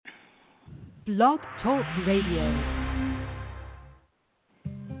Blog Talk Radio.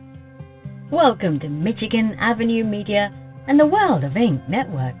 Welcome to Michigan Avenue Media and the World of Ink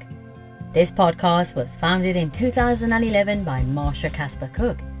Network. This podcast was founded in 2011 by Marsha Casper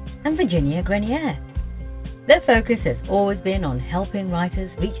Cook and Virginia Grenier. Their focus has always been on helping writers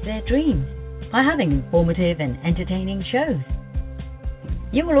reach their dreams by having informative and entertaining shows.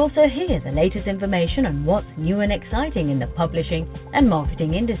 You will also hear the latest information on what's new and exciting in the publishing and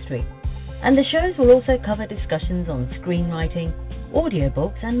marketing industry, and the shows will also cover discussions on screenwriting,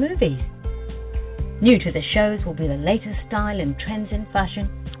 audiobooks, and movies. New to the shows will be the latest style and trends in fashion,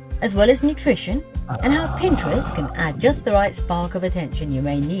 as well as nutrition, and how Pinterest can add just the right spark of attention you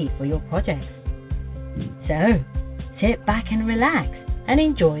may need for your projects. So, sit back and relax and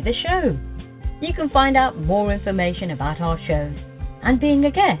enjoy the show. You can find out more information about our shows and being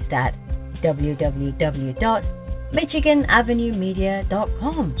a guest at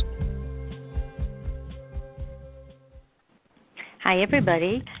www.michiganavenuemedia.com. Hi,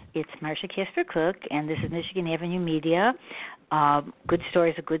 everybody. It's Marsha Casper Cook, and this is Michigan Avenue Media. Good Story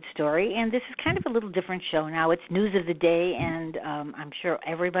is a Good Story, and this is kind of a little different show now. It's news of the day, and I'm sure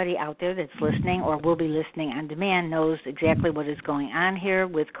everybody out there that's listening or will be listening on demand knows exactly what is going on here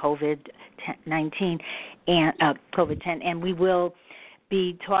with COVID-19 and COVID-10, and we will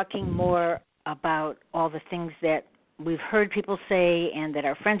be talking more about all the things that we've heard people say and that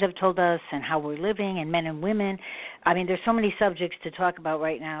our friends have told us and how we're living and men and women. I mean, there's so many subjects to talk about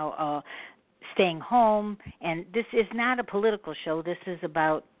right now, staying home. And this is not a political show. This is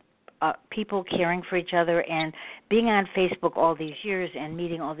about people caring for each other, and being on Facebook all these years and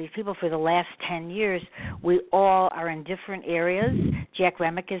meeting all these people for the last 10 years, we all are in different areas. Jack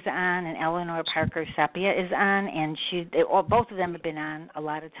Remick is on, and Eleanor Parker Sapia is on, and both of them have been on a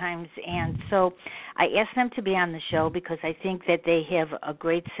lot of times. And so I asked them to be on the show because I think that they have a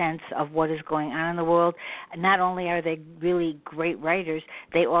great sense of what is going on in the world. Not only are they really great writers,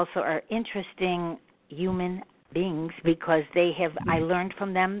 they also are interesting human beings because I learned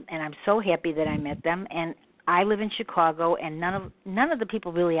from them, and I'm so happy that I met them. And I live in Chicago, and none of the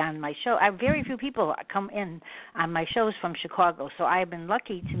people really on my show, very few people come in on my shows from Chicago, so I've been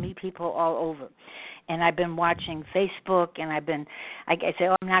lucky to meet people all over. And I've been watching Facebook, and I say,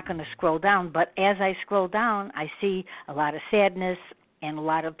 I'm not going to scroll down, but as I scroll down, I see a lot of sadness, and a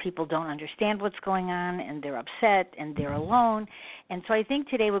lot of people don't understand what's going on, and they're upset, and they're alone. And so I think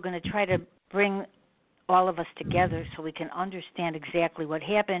today we're going to try to bring all of us together so we can understand exactly what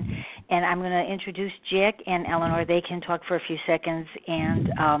happened. And I'm going to introduce Jack and Eleanor. They can talk for a few seconds. And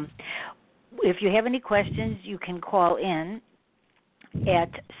if you have any questions, you can call in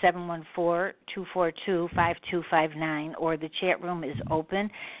at 714-242-5259, or the chat room is open,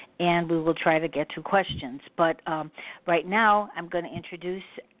 and we will try to get to questions. But right now, I'm going to introduce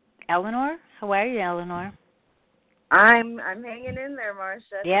Eleanor. How are you, Eleanor? I'm hanging in there,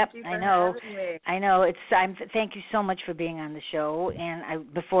 Marsha. Yep, Thank you I for know. having me. I know. Thank you so much for being on the show. And I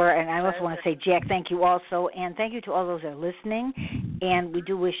also want to say, Jack, thank you also, and thank you to all those that are listening. And we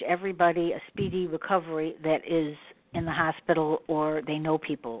do wish everybody a speedy recovery that is in the hospital or they know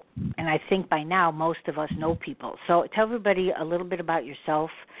people. And I think by now most of us know people. So tell everybody a little bit about yourself,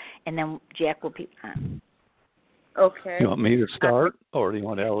 and then Jack will be on. Okay. You want me to start, or do you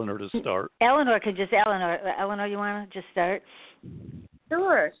want Eleanor to start? Eleanor, you want to just start?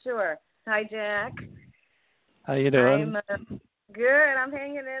 Sure. Hi, Jack. How you doing? I'm good. I'm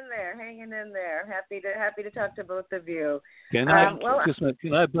hanging in there. Happy to talk to both of you. Can I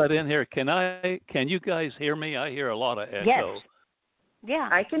butt in here? Can you guys hear me? I hear a lot of echo. Yes. Yeah,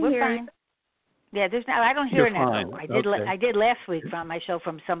 I can we're hear fine. you. Yeah, I don't hear an fine. echo. Okay. I did last week from my show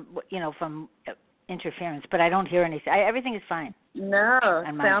from from interference, but I don't hear anything. Everything is fine. No,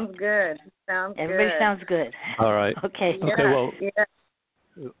 sounds good. Everybody sounds good. All right. Okay. Yeah, Okay. Well. Yeah.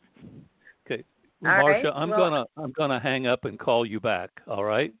 Okay. All Marsha, right. I'm gonna hang up and call you back. All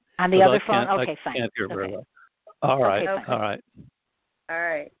right. On the other phone. Okay, I fine. can't hear very Okay. well. All right. Okay, All right. All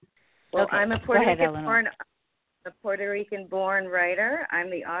right. Well, Okay. I'm a Go ahead, Eleanor. Puerto Rican-born writer. I'm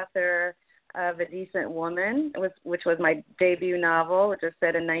the author of A Decent Woman, which was my debut novel, which was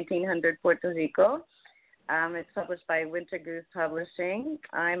set in 1900 Puerto Rico. It's published by Winter Goose Publishing.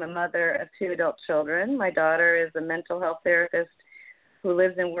 I'm a mother of 2 adult children. My daughter is a mental health therapist who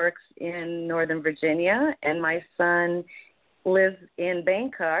lives and works in Northern Virginia, and my son lives in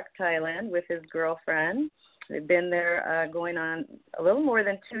Bangkok, Thailand, with his girlfriend. They've been there going on a little more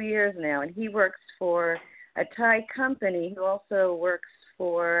than 2 years now, and he works for a Thai company who also works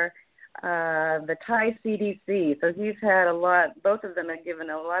for the Thai CDC. So he's had both of them have given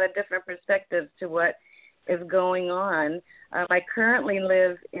a lot of different perspectives to what is going on. I currently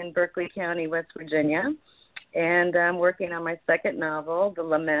live in Berkeley County, West Virginia, and I'm working on my second novel, The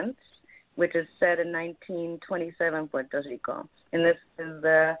Laments, which is set in 1927 Puerto Rico. And this is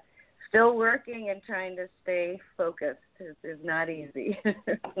still working and trying to stay focused. It's not easy. That's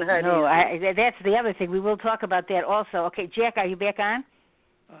the other thing. We will talk about that also. Okay, Jack, are you back on?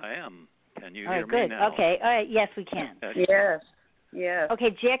 I am. Can you All hear right, good. me now? Okay, all right, yes, we can. Yes.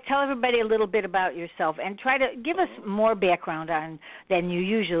 Okay, Jack, tell everybody a little bit about yourself and try to give us more background on than you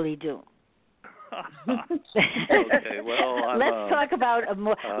usually do. Okay, well, let's talk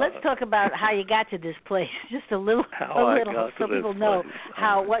about how you got to this place, just a little, so people know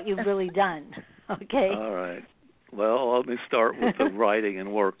what you've really done. Okay. All right. Well, let me start with the writing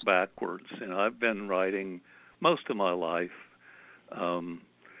and work backwards. I've been writing most of my life.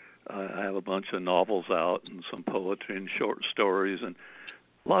 I have a bunch of novels out and some poetry and short stories, and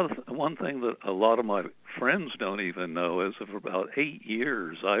one thing that a lot of my friends don't even know is for about 8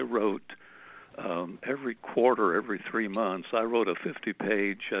 years I wrote every quarter, every 3 months, I wrote a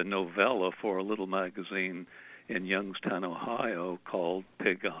 50-page novella for a little magazine in Youngstown, Ohio called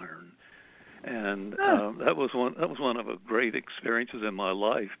Pig Iron. And that was one of the great experiences in my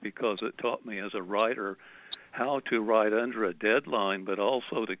life because it taught me as a writer how to write under a deadline, but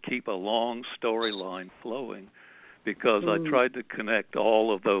also to keep a long storyline flowing, because I tried to connect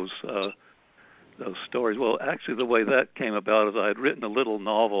all of those stories. Well, actually, the way that came about is I had written a little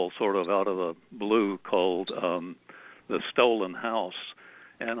novel sort of out of the blue called The Stolen House,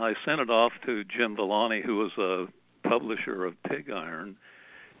 and I sent it off to Jim Villani, who was a publisher of Pig Iron,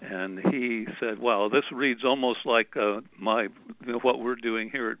 and he said, "Wow, this reads almost like what we're doing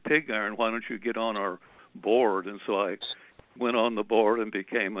here at Pig Iron. Why don't you get on our board?" And so I went on the board and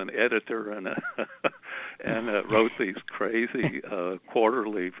became an editor and wrote these crazy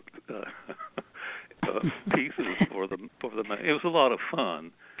quarterly pieces for them. It was a lot of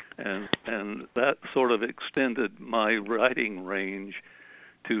fun, and that sort of extended my writing range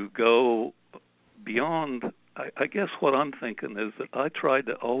to go beyond. I guess what I'm thinking is that I tried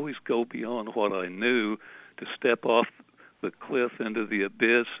to always go beyond what I knew, to step off the cliff into the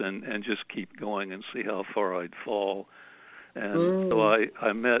abyss and just keep going and see how far I'd fall. And so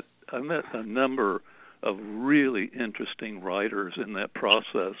I met a number of really interesting writers in that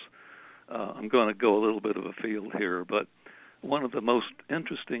process. I'm going to go a little bit of a field here, but one of the most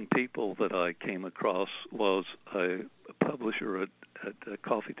interesting people that I came across was a publisher at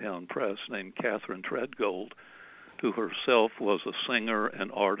Coffeetown Press named Catherine Treadgold, who herself was a singer,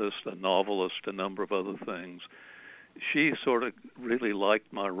 an artist, a novelist, a number of other things. She sort of really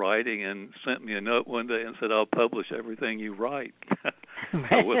liked my writing and sent me a note one day and said, "I'll publish everything you write."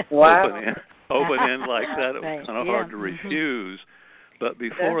 Wow. Open end like that, it was kind of hard to refuse. But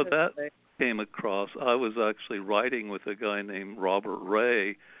before that came across, I was actually writing with a guy named Robert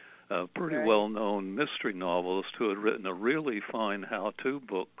Ray, a pretty well-known mystery novelist who had written a really fine how-to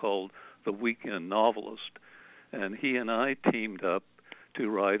book called The Weekend Novelist. And he and I teamed up to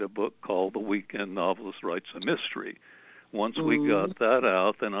write a book called The Weekend Novelist Writes a Mystery. Once we got that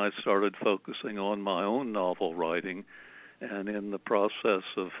out, then I started focusing on my own novel writing. And in the process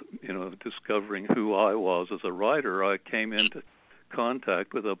of, discovering who I was as a writer, I came into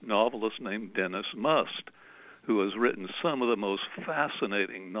contact with a novelist named Dennis Must, who has written some of the most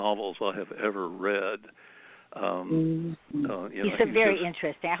fascinating novels I have ever read. He's very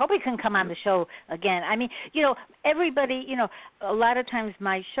interesting. I hope he can come on the show again. I mean, everybody, a lot of times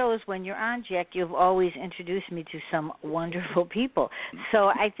my shows, when you're on, Jack, you've always introduced me to some wonderful people. So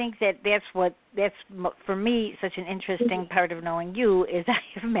I think that's for me such an interesting part of knowing you is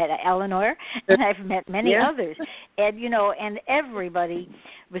I've met Eleanor and I've met many others, and and everybody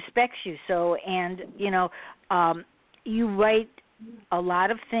respects you. So you write a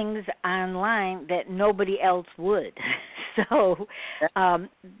lot of things online that nobody else would. So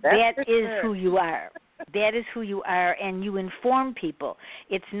that is who you are. That is who you are, and you inform people.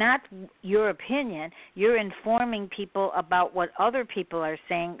 It's not your opinion. You're informing people about what other people are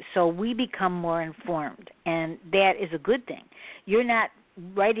saying, so we become more informed, and that is a good thing. You're not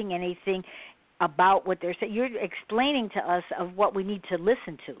writing anything about what they're saying. You're explaining to us of what we need to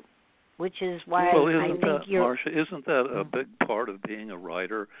listen to, which is why I think Marsha, isn't that a big part of being a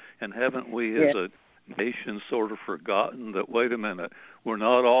writer? And haven't we as a nation sort of forgotten that, wait a minute, we're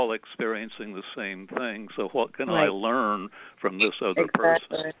not all experiencing the same thing, so what can I learn from this other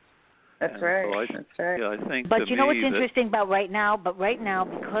person? That's right. Yeah, I think. But what's interesting about right now,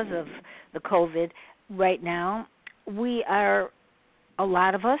 because of the COVID, right now, we are, a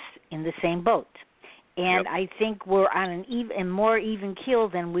lot of us, in the same boat. And I think we're on an more even keel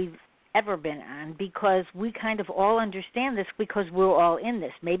than we've ever been on, because we kind of all understand this because we're all in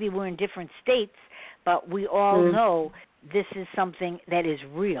this. Maybe we're in different states, but we all know this is something that is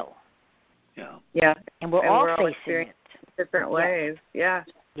real. Yeah. Yeah. And we're all facing experiencing it. Different ways. Yeah.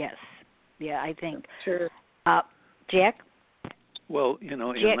 Yes. Yeah, I think. That's true. Jack? Well,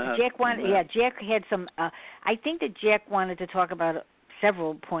 Jack had some. I think that Jack wanted to talk about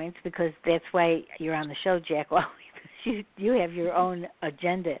several points, because that's why you're on the show, Jack. Well, you have your own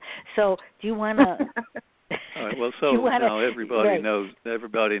agenda. So, do you want to? All right. Well, so now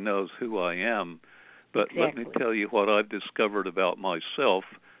everybody knows who I am, but let me tell you what I've discovered about myself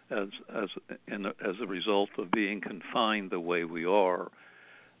as a result of being confined the way we are.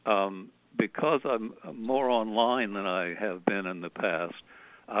 Because I'm more online than I have been in the past,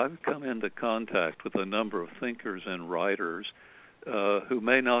 I've come into contact with a number of thinkers and writers who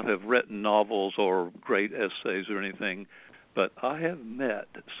may not have written novels or great essays or anything, but I have met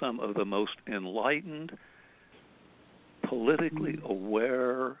some of the most enlightened, politically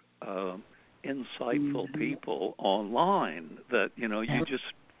aware, insightful people online that, you just,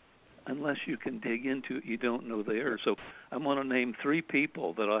 unless you can dig into it, you don't know there. So I want to name 3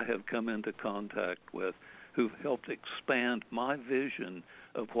 people that I have come into contact with who've helped expand my vision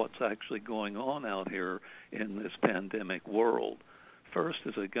of what's actually going on out here in this pandemic world. First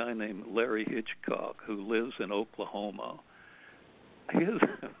is a guy named Larry Hitchcock, who lives in Oklahoma.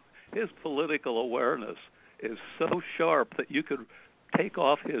 His political awareness is so sharp that you could take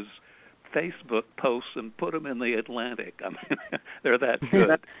off his Facebook posts and put them in the Atlantic. I mean, they're that good.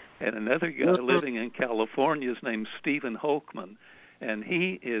 And another guy living in California is named Stephen Hochman, and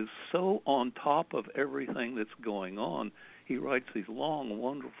he is so on top of everything that's going on. He writes these long,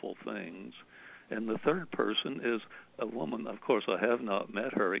 wonderful things. And the third person is a woman, of course I have not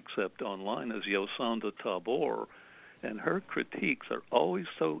met her except online, is Yosanda Tabor. And her critiques are always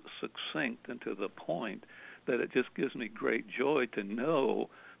so succinct and to the point that it just gives me great joy to know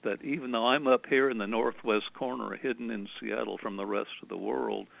that even though I'm up here in the northwest corner, hidden in Seattle from the rest of the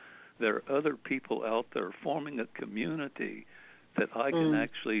world, there are other people out there forming a community that I can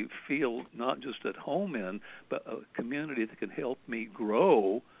actually feel not just at home in, but a community that can help me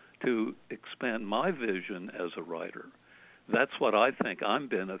grow to expand my vision as a writer. That's what I think I'm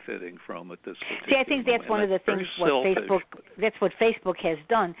benefiting from at this particular See, I think that's one of the things that's what Facebook has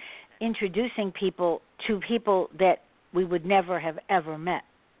done, introducing people to people that we would never have ever met.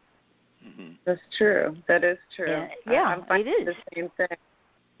 Mm-hmm. That's true. That is true. I'm finding it is. the same thing.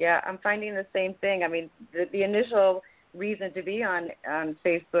 Yeah, I'm finding the same thing. I mean, the initial reason to be on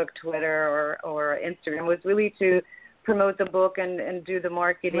Facebook, Twitter, or Instagram was really to promote the book and do the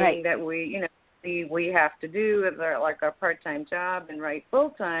marketing that we have to do as our part-time job and write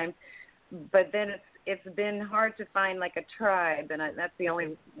full-time. But then it's been hard to find like a tribe, and that's the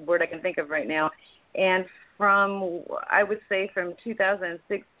only word I can think of right now. And I would say from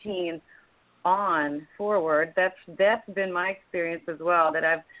 2016 on forward, that's been my experience as well,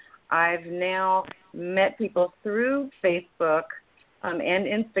 that I've now met people through Facebook and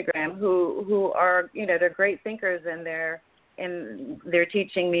Instagram who are, they're great thinkers, and they're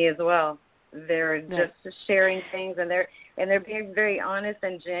teaching me as well. They're just sharing things, and they're being very honest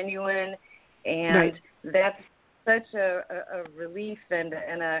and genuine, and that's such a relief, and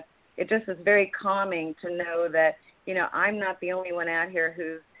it just is very calming to know that I'm not the only one out here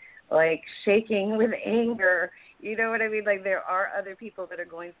who's like shaking with anger. You know what I mean? Like, there are other people that are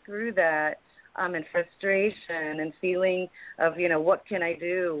going through that, and frustration and feeling of, what can I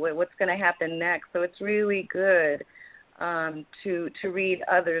do? What's going to happen next? So it's really good to read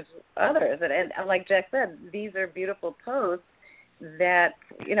others. And like Jack said, these are beautiful posts that,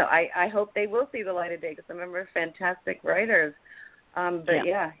 I hope they will see the light of day, because some of them are fantastic writers. But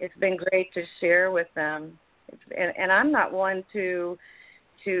it's been great to share with them. And I'm not one to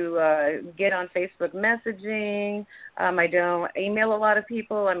get on Facebook messaging. I don't email a lot of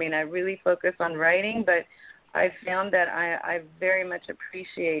people. I mean, I really focus on writing, but I've found that I very much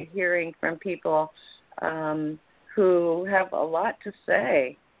appreciate hearing from people who have a lot to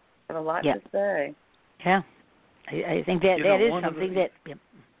say. Yeah. I think that is something that... Yeah.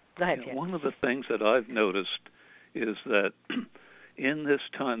 Go ahead, Jim. One of the things that I've noticed is that in this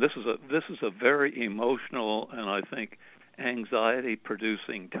time, this is a very emotional and I think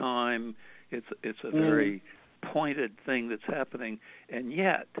anxiety-producing time. It's a very pointed thing that's happening, and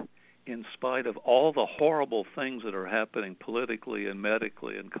yet, in spite of all the horrible things that are happening politically and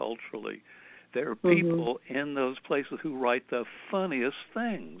medically and culturally, there are people in those places who write the funniest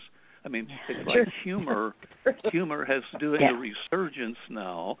things. I mean, it's like humor has doing a resurgence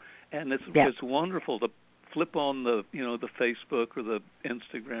now, and it's wonderful to flip on the the Facebook or the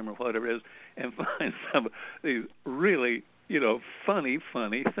Instagram or whatever it is and find some of these really funny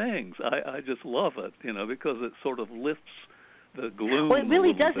things. I just love it, because it sort of lifts the gloom. Well, it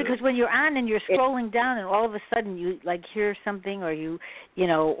really does, bit. because when you're on and you're scrolling down and all of a sudden you hear something, or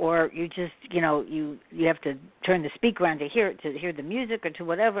or you just you have to turn the speaker on to hear the music or to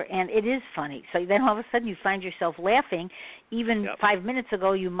whatever, and it is funny. So then all of a sudden you find yourself laughing. Even 5 minutes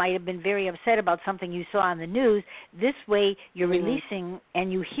ago you might have been very upset about something you saw on the news. This way you're releasing,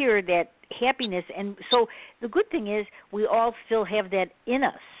 and you hear that happiness. And so the good thing is we all still have that in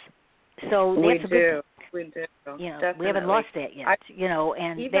us. So that's a good thing. We do. We haven't lost that yet.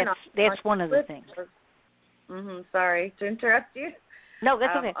 And that's one of the things. Sorry to interrupt you. No,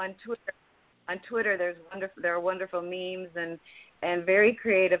 that's okay. On Twitter, there are wonderful memes and very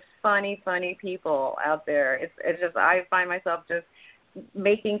creative, funny people out there. It's just, I find myself just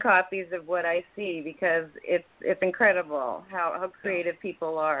making copies of what I see, because it's incredible how creative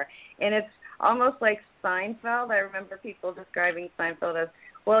people are. And it's almost like Seinfeld. I remember people describing Seinfeld as,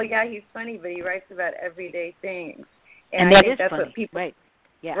 well, yeah, he's funny, but he writes about everyday things. And I think that's funny. what people... Right.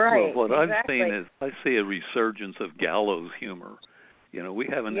 Yeah. Right. Well, what exactly. I've seen is I see a resurgence of gallows humor. We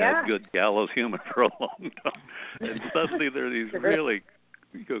haven't had good gallows humor for a long time. And suddenly there are these really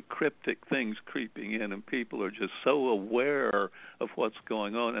cryptic things creeping in, and people are just so aware of what's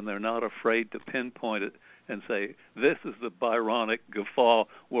going on, and they're not afraid to pinpoint it and say, this is the Byronic guffaw.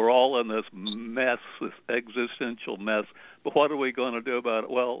 We're all in this mess, this existential mess, but what are we going to do about it?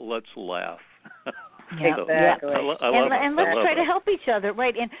 Well, let's laugh. Exactly. And let's try to help each other,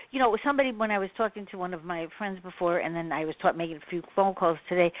 right? And, somebody, when I was talking to one of my friends before, and then I was making a few phone calls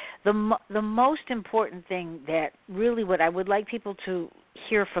today, the most important thing that really what I would like people to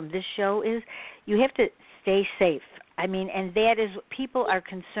hear from this show is you have to stay safe. I mean, and that is, people are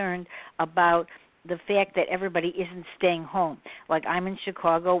concerned about the fact that everybody isn't staying home. Like, I'm in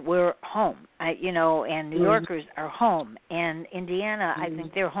Chicago, we're home, and New Yorkers are home, and Indiana, I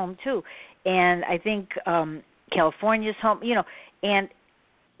think they're home too, and I think California's home, and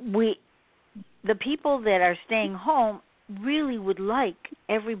the people that are staying home really would like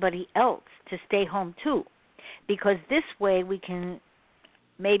everybody else to stay home too, because this way we can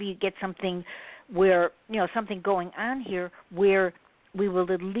maybe get something where, something going on here where we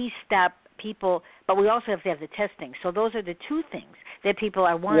will at least stop people, but we also have to have the testing. So those are the two things that people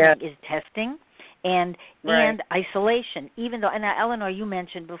are wanting, is testing and isolation. Even though, and Eleanor, you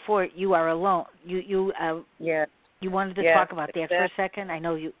mentioned before you are alone. You wanted to talk about that for a second. I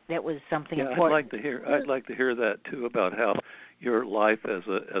know that was something important. I'd like to hear that too, about how your life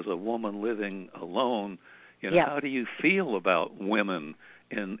as a woman living alone. How do you feel about women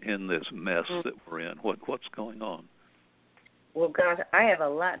in this mess that we're in? What's going on? Well, gosh, I have a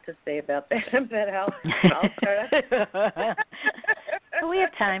lot to say about that, but I'll start. We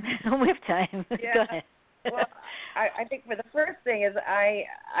have time. Go ahead. Well, I think for the first thing is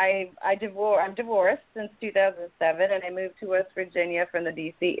I'm divorced since 2007, and I moved to West Virginia from the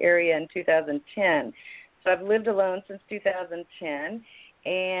D.C. area in 2010. So I've lived alone since 2010,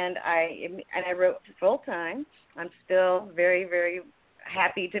 and I wrote full time. I'm still very, very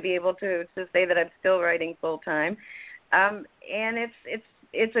happy to be able to say that I'm still writing full time. And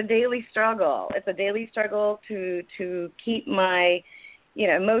it's a daily struggle. It's a daily struggle to keep my,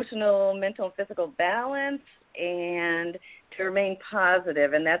 emotional, mental, and physical balance, and to remain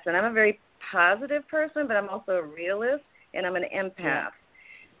positive. And I'm a very positive person, but I'm also a realist, and I'm an empath.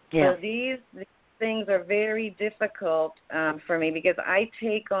 So these things are very difficult for me, because I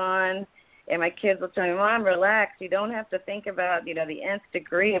take on, and my kids will tell me, Mom, relax. You don't have to think about, the nth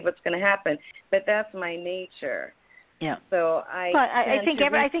degree of what's going to happen. But that's my nature. Yeah. So I think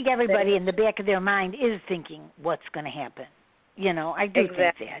everybody in the back of their mind is thinking what's going to happen. I do think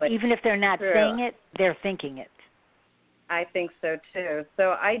that. Even if they're not saying it, they're thinking it. I think so too.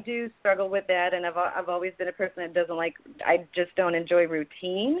 So I do struggle with that, and I've always been a person that I just don't enjoy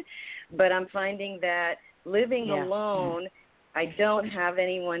routine. But I'm finding that living alone, I don't have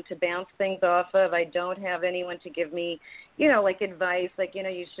anyone to bounce things off of. I don't have anyone to give me, advice,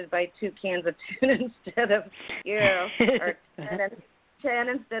 you should buy 2 cans of tuna instead of, or 10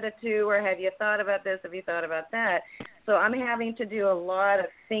 instead of 2, or have you thought about this, have you thought about that? So I'm having to do a lot of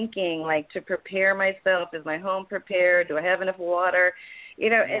thinking, to prepare myself. Is my home prepared? Do I have enough water?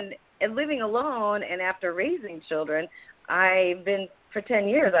 And living alone, and after raising children, I've been, for 10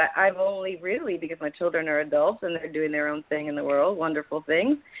 years, I've only really, because my children are adults and they're doing their own thing in the world, wonderful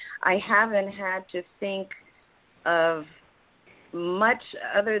things, I haven't had to think of much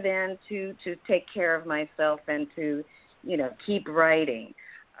other than to take care of myself and to, keep writing.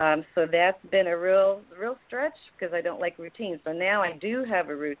 So that's been a real stretch because I don't like routine. So now I do have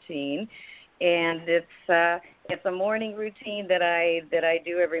a routine, and it's a morning routine that I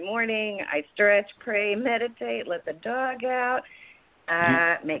do every morning. I stretch, pray, meditate, let the dog out,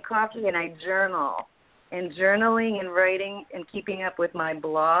 make coffee, and I journal. And journaling and writing and keeping up with my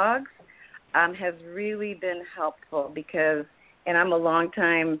blogs has really been helpful because, and I'm a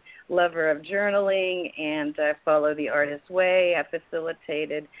longtime lover of journaling, and I follow the Artist's Way. I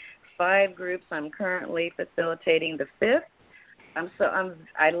facilitated 5 groups. I'm currently facilitating the 5th.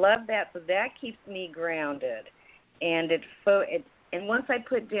 I love that. So that keeps me grounded, and and once I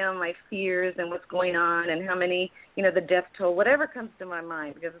put down my fears and what's going on and how many, the death toll, whatever comes to my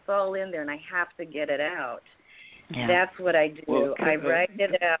mind, because it's all in there and I have to get it out. Yeah. That's what I do. Well, I write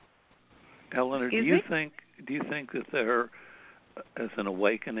it out. Eleanor, do you think that there is an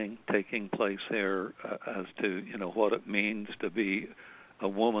awakening taking place here as to what it means to be a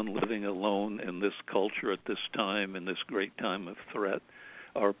woman living alone in this culture at this time, in this great time of threat?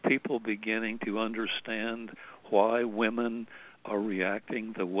 Are people beginning to understand why women are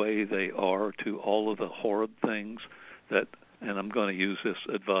reacting the way they are to all of the horrid things that, and I'm going to use this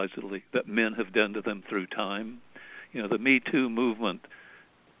advisedly, that men have done to them through time? The Me Too movement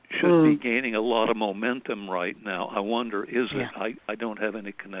should be gaining a lot of momentum right now. I wonder, is it? I don't have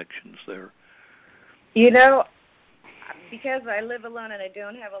any connections there. Because I live alone and I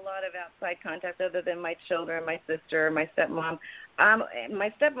don't have a lot of outside contact other than my children, my sister, my stepmom.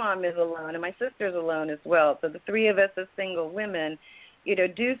 My stepmom is alone and my sister's alone as well. So the 3 of us as single women,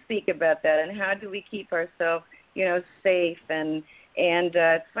 do speak about that and how do we keep ourselves, safe. And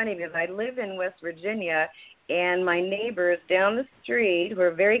it's funny because I live in West Virginia, and my neighbors down the street, who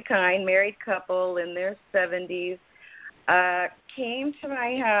are very kind, married couple in their 70s, came to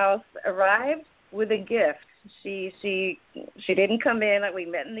my house, arrived with a gift. She didn't come in. We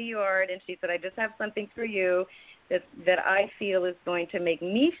met in the yard, and she said, "I just have something for you that I feel is going to make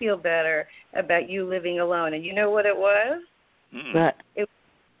me feel better about you living alone." And you know what it was? What? It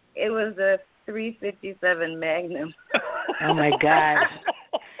was a 357 Magnum. Oh my God!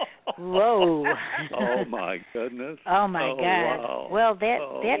 Whoa! Oh my goodness! Oh my God! Wow. Well,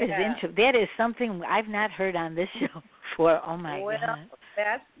 that is something I've not heard on this show before. Oh my God!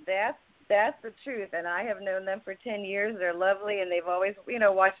 That's the truth, and I have known them for 10 years. They're lovely, and they've always,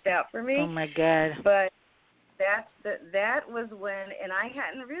 watched out for me. Oh my God! But that was when, and I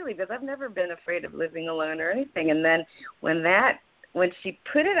hadn't really, because I've never been afraid of living alone or anything. And then when she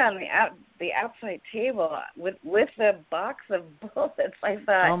put it on the outside table with the box of bullets, I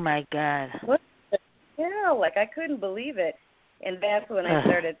thought, oh my God! What the hell? I couldn't believe it, and that's when I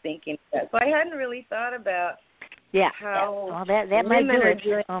started thinking that. So I hadn't really thought about. Yeah. How that might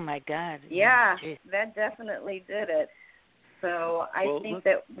do it. Oh my God. Yeah, Jeez. that definitely did it. So I think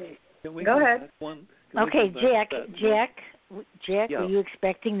that. Go ahead. Okay, Jack. Yeah. Were you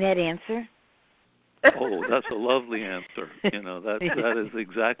expecting that answer? Oh, that's a lovely answer. That is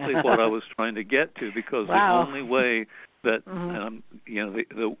exactly what I was trying to get to, because the only way that that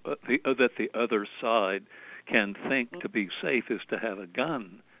the other side can think to be safe is to have a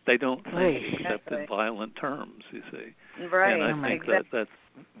gun. They don't think except in violent terms, you see. Right. And I think that's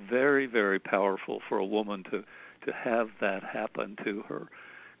very, very powerful for a woman to have that happen to her.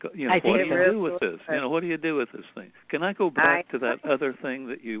 What do you do with this? What do you do with this thing? Can I go back to that other thing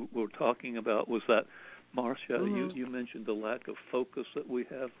that you were talking about? Was that, Marsha, you mentioned the lack of focus that we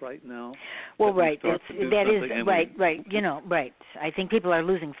have right now? Well, right. Right. Right. I think people are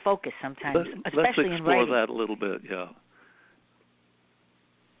losing focus sometimes, especially in writing. Let's explore that a little bit, yeah.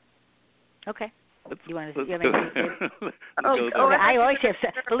 Okay. You want to? I always have.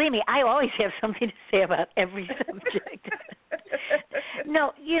 Believe me, I always have something to say about every subject.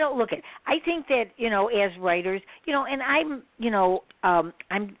 No, look, I think that as writers, and I'm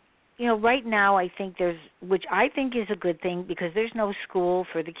right now I think which I think is a good thing, because there's no school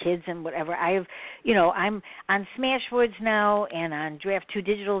for the kids and whatever. I have, I'm on Smashwords now, and on Draft 2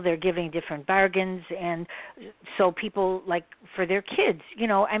 Digital, they're giving different bargains, and so people, for their kids,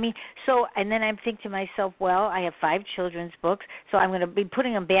 so, and then I'm thinking to myself, well, I have 5 children's books, so I'm going to be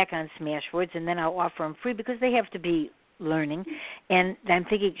putting them back on Smashwords, and then I'll offer them free, because they have to be learning. And I'm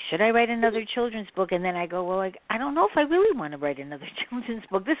thinking, should I write another children's book? And then I go, well, I don't know if I really want to write another children's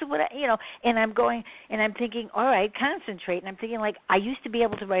book. This is what and I'm going, and I'm thinking, all right, concentrate. And I'm thinking, I used to be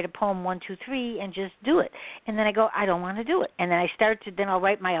able to write a poem 1, 2, 3 and just do it. And then I go, I don't want to do it. And then then I'll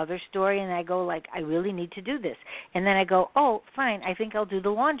write my other story, and I go, I really need to do this. And then I go, oh, fine, I think I'll do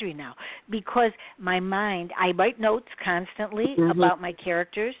the laundry now, because my mind, I write notes constantly about my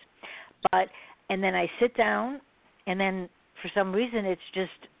characters, and then I sit down. And then for some reason it's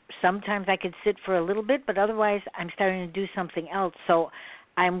just sometimes I could sit for a little bit, but otherwise I'm starting to do something else. So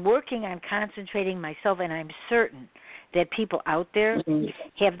I'm working on concentrating myself, and I'm certain that people out there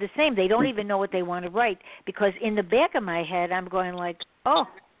have the same. They don't even know what they want to write, because in the back of my head I'm going like, oh,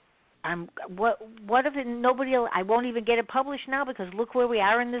 what if nobody else, I won't even get it published now because look where we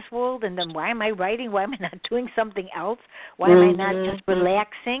are in this world, and then why am I writing? Why am I not doing something else? Why am I not just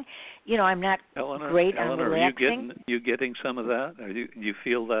relaxing? I'm not great on relaxing. Are you getting some of that? You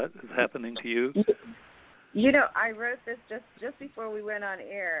feel that is happening to you? I wrote this just before we went on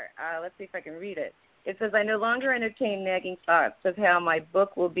air. Let's see if I can read it. It says, I no longer entertain nagging thoughts of how my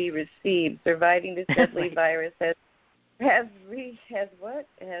book will be received. Surviving this deadly virus has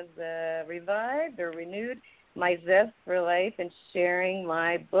revived or renewed my zest for life and sharing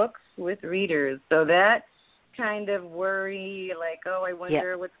my books with readers. So that kind of worry, like, oh, I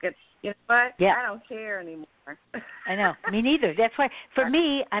wonder what's good. You know what? Yeah. I don't care anymore. I know. Me neither. That's why, for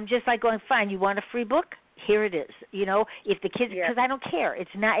me, I'm just like going, fine, you want a free book? Here it is. If the kids, because I don't care. It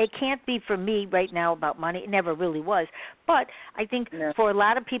can't be for me right now about money. It never really was. But I think for a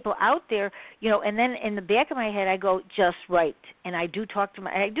lot of people out there, and then in the back of my head, I go, just write. And I do talk to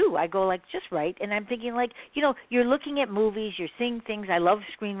I go like, just write. And I'm thinking like, you're looking at movies, you're seeing things. I love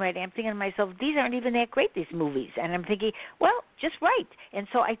screenwriting. I'm thinking to myself, these aren't even that great, these movies. And I'm thinking, well, just write. And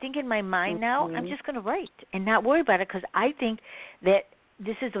so I think in my mind now, I'm just going to write and not worry about it, because I think that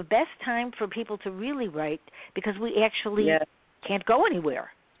this is the best time for people to really write, because we actually can't go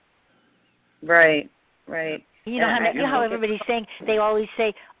anywhere. Right. You know how everybody's saying, they always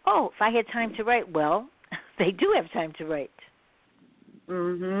say, oh, if I had time to write. Well, they do have time to write.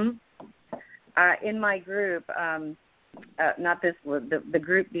 In my group, not this one, the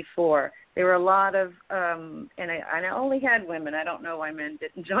group before, there were a lot of, and I only had women. I don't know why men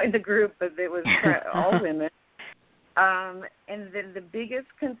didn't join the group, but it was all women. And the biggest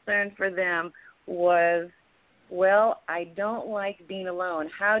concern for them was, well, I don't like being alone.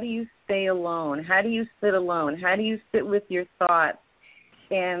 How do you stay alone? How do you sit alone? How do you sit with your thoughts?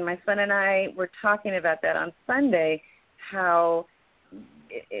 And my son and I were talking about that on Sunday, how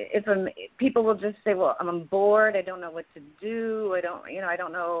people will just say, well, I'm bored. I don't know what to do. I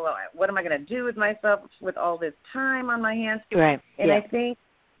don't know, what am I going to do with myself with all this time on my hands? Right. And I think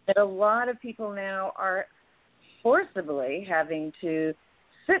that a lot of people now are forcibly having to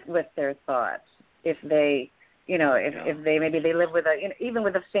sit with their thoughts. If they, if they maybe they live with even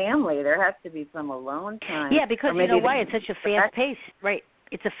with a family, there has to be some alone time. Yeah, because you know why? It's such a fast pace, right?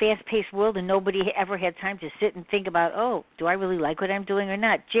 It's a fast-paced world, and nobody ever had time to sit and think about, oh, do I really like what I'm doing or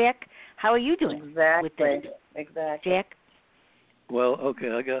not? Jack, how are you doing with this? Exactly. Jack? Well, okay,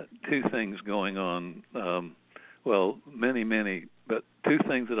 I got two things going on. Many, but two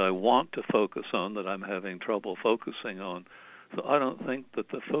things that I want to focus on that I'm having trouble focusing on. So I don't think that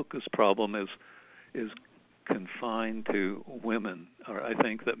the focus problem is confined to women. Or I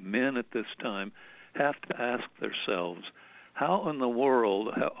think that men at this time have to ask themselves, how in the world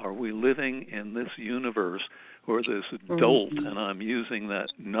are we living in this universe where this dolt, and I'm using that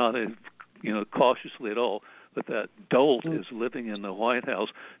not cautiously at all, but that dolt is living in the White House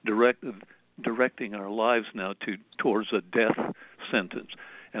directing our lives now towards a death sentence.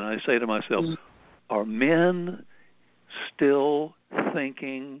 And I say to myself, are men still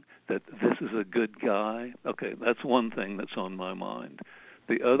thinking that this is a good guy? Okay, that's one thing that's on my mind.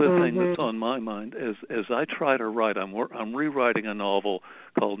 The other thing that's on my mind is, as I try to write, I'm rewriting a novel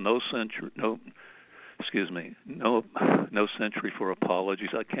called No Century for Apologies.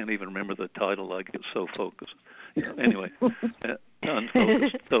 I can't even remember the title. I get so focused. Anyway,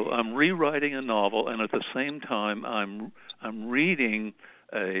 unfocused. So I'm rewriting a novel, and at the same time, I'm reading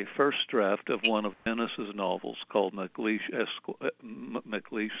a first draft of one of Dennis's novels called McLeish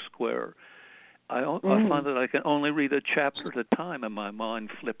Square. I find that I can only read a chapter at a time, and my mind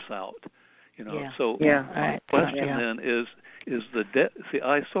flips out. So my question then is see,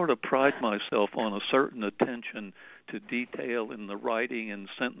 I sort of pride myself on a certain attention to detail in the writing and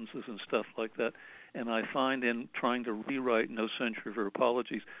sentences and stuff like that. And I find in trying to rewrite No Century for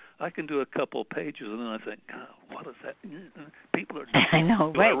Apologies, I can do a couple pages, and then I think, oh, what is that? People are. I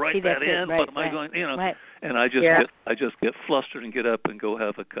know, do right? I write See, that in? Right, what am I going? Right. And I just get flustered and get up and go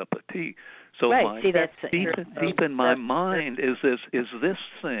have a cup of tea. So deep in my mind is this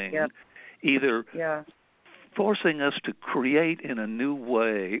thing either forcing us to create in a new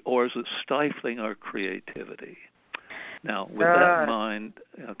way, or is it stifling our creativity? Now, with that in mind,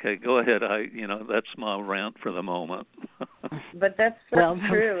 okay, go ahead. That's my rant for the moment. But that's so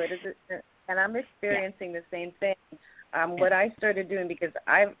true. It is, and I'm experiencing the same thing. What I started doing, because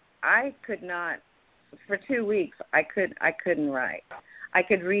I could not for 2 weeks, I couldn't write. I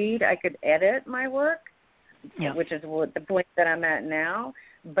could read, I could edit my work, which is the point that I'm at now.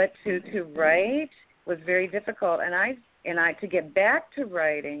 But to write was very difficult. And I to get back to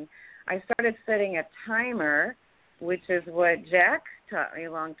writing, I started setting a timer, which is what Jack taught me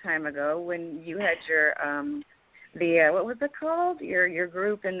a long time ago when you had your what was it called? Your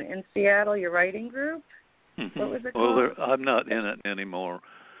group in Seattle, your writing group. Mm-hmm. What was it called? Well, I'm not in it anymore.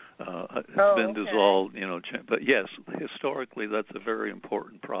 It's been dissolved, But yes, historically, that's a very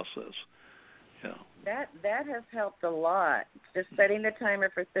important process. Yeah. That has helped a lot. Just setting the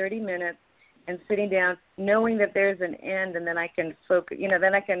timer for 30 minutes and sitting down, knowing that there's an end, and then I can focus.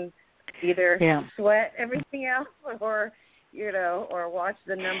 Then I can either sweat everything else or watch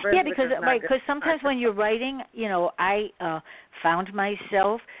the numbers. Yeah, because sometimes when you're writing, I found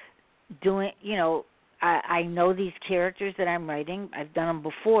myself doing, I know these characters that I'm writing. I've done them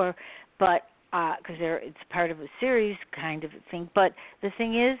before, but because it's part of a series kind of thing. But the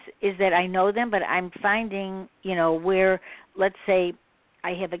thing is that I know them, but I'm finding, where, let's say,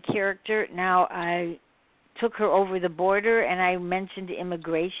 I have a character. Now I took her over the border, and I mentioned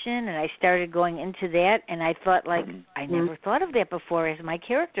immigration, and I started going into that, and I thought, I never thought of that before as my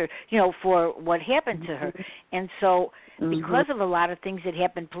character, for what happened to her. And so because of a lot of things that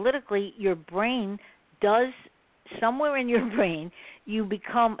happen politically, your brain does, somewhere in your brain, you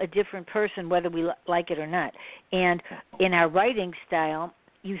become a different person, whether we like it or not. And in our writing style,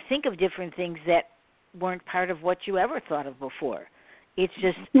 you think of different things that weren't part of what you ever thought of before. It's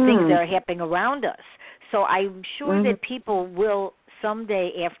just things that are happening around us. So I'm sure that people will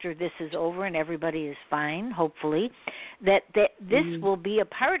someday, after this is over and everybody is fine, hopefully, that this will be a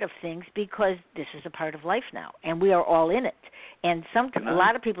part of things, because this is a part of life now, and we are all in it. And a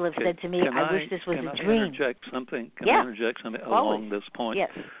lot of people have said to me, I wish this was a dream. Can I interject something? Can I interject something along this point?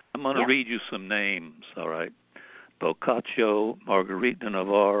 Yes. I'm going to read you some names, all right? Boccaccio, Marguerite de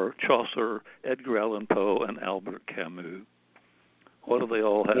Navarre, Chaucer, Edgar Allan Poe, and Albert Camus. What do they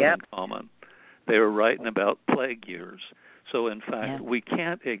all have in common? They were writing about plague years. So, in fact, we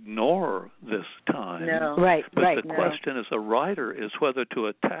can't ignore this time. No. Right, but the question as a writer is whether to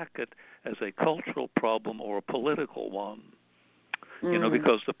attack it as a cultural problem or a political one.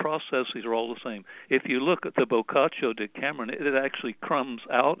 Because the processes are all the same. If you look at the Boccaccio Decameron, it actually comes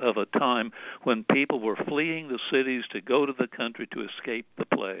out of a time when people were fleeing the cities to go to the country to escape the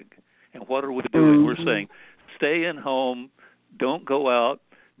plague. And what are we doing? We're saying, stay in home, don't go out,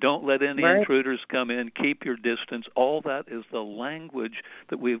 don't let any intruders come in, keep your distance. All that is the language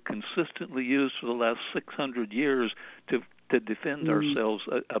that we've consistently used for the last 600 years to defend ourselves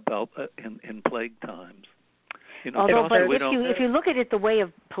about in plague times. Although, but if you look at it the way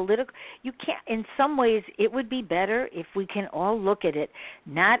of political, you can't. In some ways, it would be better if we can all look at it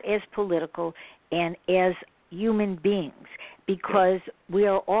not as political and as human beings, because we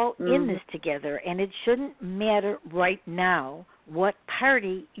are all in this together, and it shouldn't matter right now what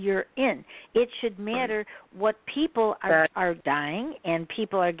party you're in. It should matter what people are dying, and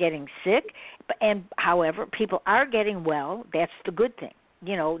people are getting sick, and however, people are getting well. That's the good thing.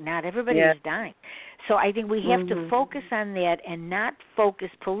 Not everybody is dying. So I think we have to focus on that and not focus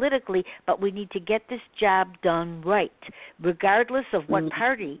politically, but we need to get this job done right. Regardless of what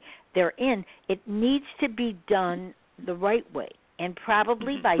party they're in, it needs to be done the right way. And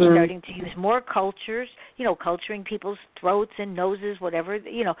probably by starting to use more cultures, culturing people's throats and noses, whatever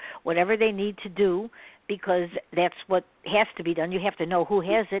they need to do, because that's what has to be done. You have to know who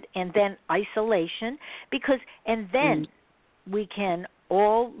has it, and then isolation, and then we can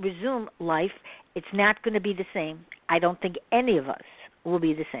all resume life. It's not going to be the same. I don't think any of us will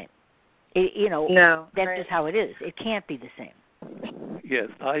be the same. No, that's just how it is. It can't be the same. Yes,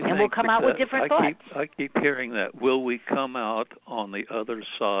 I think and we'll come out with different thoughts. I keep hearing that. Will we come out on the other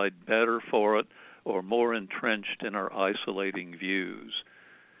side better for it, or more entrenched in our isolating views?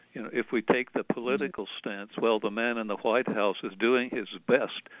 If we take the political stance, well, the man in the White House is doing his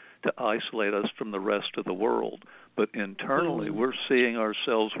best to isolate us from the rest of the world. But internally, we're seeing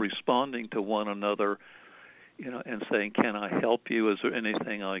ourselves responding to one another, and saying, "Can I help you? Is there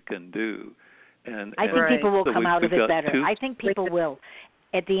anything I can do?" And I think people will come out of it better. I think people will.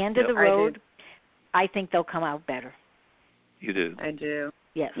 At the end of the road, I think they'll come out better. You do? I do.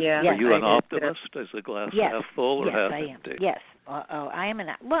 Yes. Yeah. Are you an optimist? Is the glass half full or half empty? Yes, I am.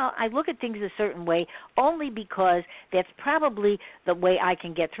 I look at things a certain way only because that's probably the way I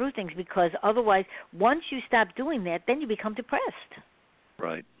can get through things, because otherwise, once you stop doing that, then you become depressed.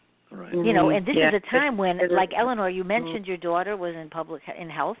 Right. Right. You know, and this is a time when, It is. like Eleanor, you mentioned your daughter was in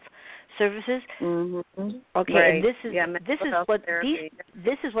health services. Mm-hmm. Okay, Right. and this is mental health therapy.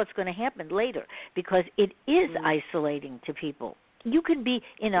 this is what's going to happen later, because it is isolating to people. You can be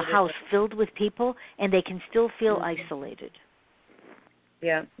in a house filled with people, and they can still feel isolated.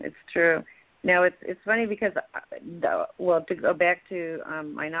 Yeah, it's true. Now it's funny because, to go back to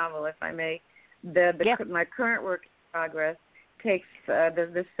my novel, if I may, my current work in progress takes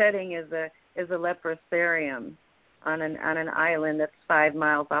the setting is a leprosarium on an island that's 5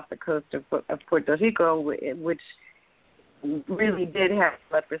 miles off the coast of Puerto Rico, which really did have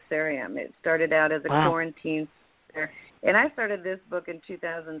a leprosarium. It started out as a quarantine center, and I started this book in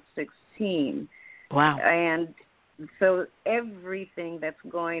 2016. Wow! And so everything that's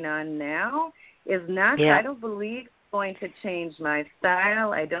going on now is not. Yeah. I don't believe it's going to change my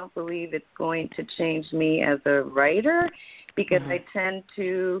style. I don't believe it's going to change me as a writer, because I tend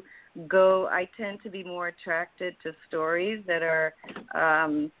to be more attracted to stories that are,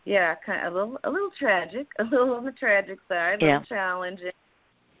 kind of a little tragic, a little on the tragic side, a little challenging.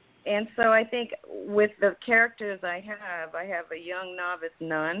 And so I think with the characters I have a young novice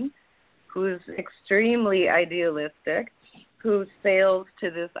nun who's extremely idealistic, who sails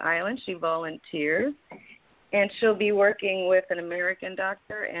to this island. She volunteers, and she'll be working with an American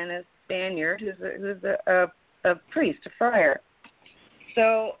doctor and a Spaniard who's a priest, a friar.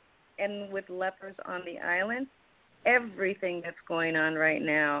 So, and with lepers on the island, everything that's going on right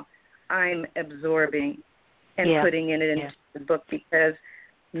now, I'm absorbing and putting it into the book, because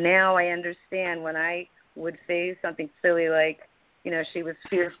now I understand when I would say something silly like, she was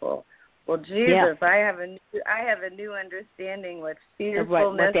fearful. Well, Jesus, I have a new understanding what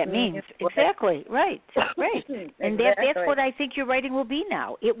fearfulness what that means. Exactly. Right. Right. And that's what I think your writing will be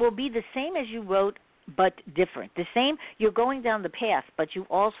now. It will be the same as you wrote, but different. The same, you're going down the path, but you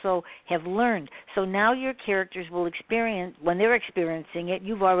also have learned. So now your characters will experience, when they're experiencing it,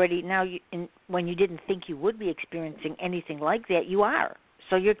 you've already, when you didn't think you would be experiencing anything like that, you are.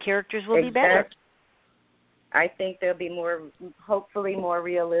 So your characters will be better. I think they'll be hopefully more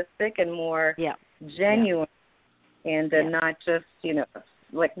realistic and more genuine, and not just,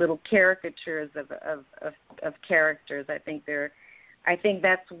 like little caricatures of characters. I think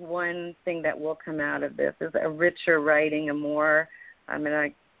that's one thing that will come out of this, is a richer writing,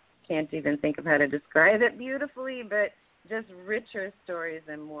 I can't even think of how to describe it beautifully, but just richer stories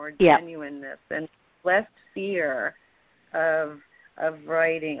and more genuineness and less fear of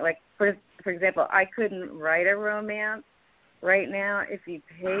writing. Like, for example, I couldn't write a romance right now if you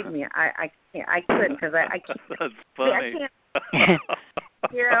paid me. I can't. I couldn't, because I can't. That's funny. I can't. I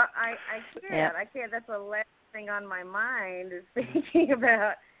can't. I can't. That's the last thing on my mind, is thinking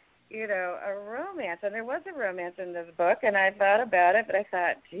about, a romance. And there was a romance in this book, and I thought about it, but I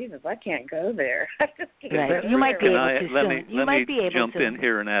thought, Jesus, I can't go there. I just can't go there. You might be able to let soon. me jump in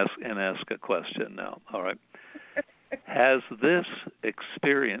here and ask a question now. All right. Has this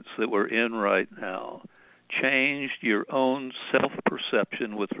experience that we're in right now changed your own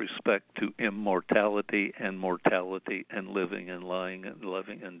self-perception with respect to immortality and mortality and living and lying and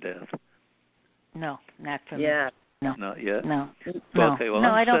loving and death? No, not for me. Yeah. No. Not yet? No. Okay, well, no,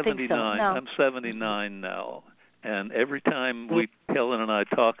 I'm I don't 79. think so. No. I'm 79 now, and every time Helen and I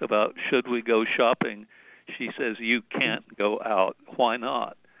talk about should we go shopping, she says you can't go out. Why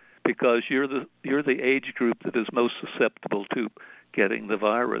not? Because you're the age group that is most susceptible to getting the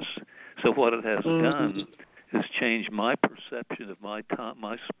virus. So what it has done is changed my perception of my time,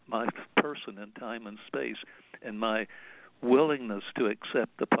 my person in time and space, and my willingness to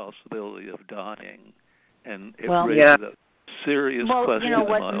accept the possibility of dying. And it raises a serious question in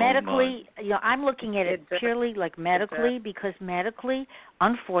my medically, own mind. I'm looking at it purely like medically, because medically,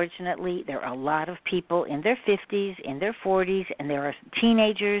 unfortunately, there are a lot of people in their 50s, in their 40s, and there are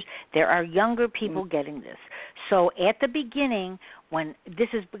teenagers, there are younger people getting this. So at the beginning, when this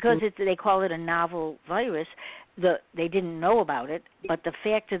is because they call it a novel virus, they didn't know about it, but the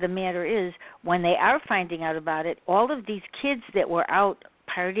fact of the matter is, when they are finding out about it, all of these kids that were out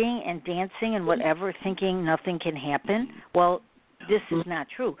partying and dancing and whatever, thinking nothing can happen, well, this is not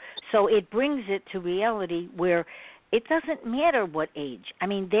true. So it brings it to reality where it doesn't matter what age. I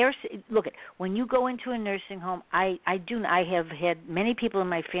mean, when you go into a nursing home, I have had many people in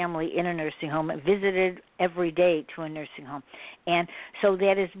my family in a nursing home, visited every day to a nursing home. And so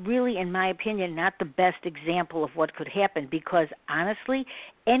that is really, in my opinion, not the best example of what could happen, because honestly,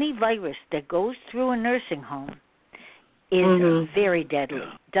 any virus that goes through a nursing home is very deadly.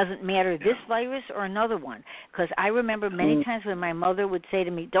 Doesn't matter this virus or another one. Because I remember many times when my mother would say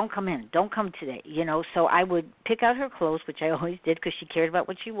to me, don't come in, don't come today, so I would pick out her clothes, which I always did because she cared about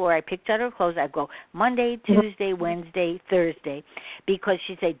what she wore. I picked out her clothes. I'd go Monday, Tuesday, Wednesday, Thursday, because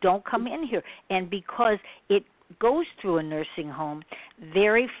she'd say, don't come in here. And because it goes through a nursing home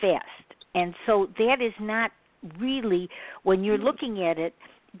very fast. And so that is not really, when you're looking at it,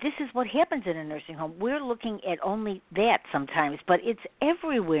 this is what happens in a nursing home. We're looking at only that sometimes, but it's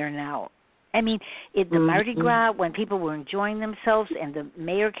everywhere now. I mean, the Mardi Gras, when people were enjoying themselves and the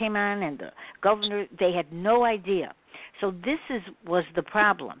mayor came on and the governor, they had no idea. So this was the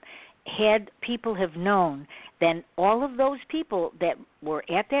problem. Had people have known, then all of those people that were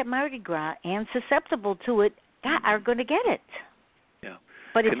at that Mardi Gras and susceptible to it are going to get it. Yeah.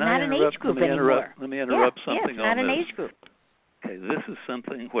 But it's not an age group anymore. Let me interrupt something on this. It's not an age group. Okay, this is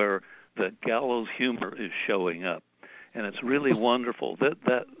something where the gallows humor is showing up, and it's really wonderful.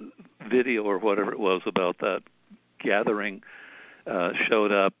 That video or whatever it was about that gathering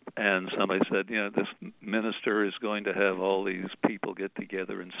showed up, and somebody said, this minister is going to have all these people get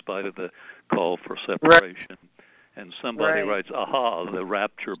together in spite of the call for separation. Right. And somebody writes, "Aha, the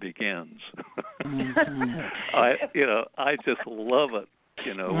rapture begins." I just love it.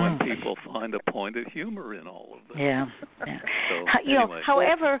 When people find a point of humor in all of this. Yeah. So, anyway.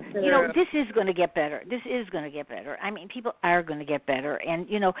 However, this is going to get better. This is going to get better. I mean, people are going to get better. And,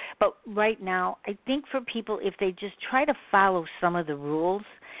 but right now, I think for people, if they just try to follow some of the rules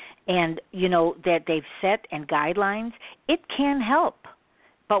and, that they've set and guidelines, it can help.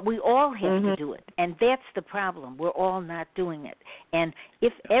 But we all have to do it. And that's the problem. We're all not doing it. And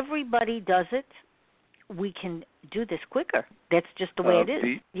if everybody does it, we can do this quicker. That's just the way it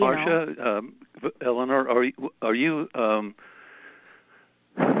is. Marsha, Eleanor, are you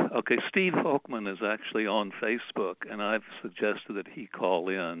okay? Steve Hochman is actually on Facebook, and I've suggested that he call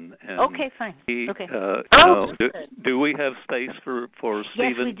in. And okay, fine. Okay. Do we have space for Stephen?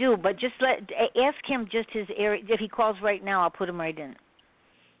 Yes, we do. But just ask him just his area. If he calls right now, I'll put him right in.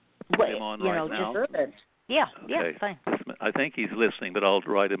 Put him on right now. Yeah. Okay. Yeah, fine. I think he's listening, but I'll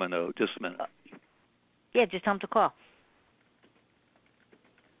write him a note. Just a minute. Yeah, just tell him to call.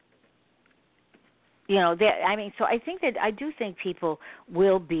 So I think that I do think people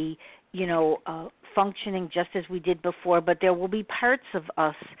will be, functioning just as we did before, but there will be parts of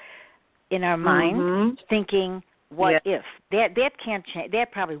us in our mind thinking, what if? That can't change.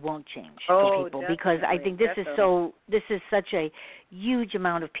 That probably won't change for people because I think this is such a huge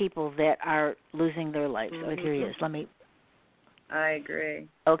amount of people that are losing their lives. Oh, here he is. I agree.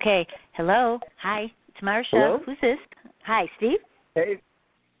 Okay. Hello. Hi. It's Marsha. Hello? Who's this? Hi, Steve? Hey.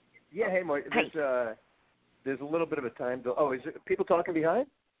 Yeah, hey, Mark. There's a little bit of a time delay. Oh, is it people talking behind?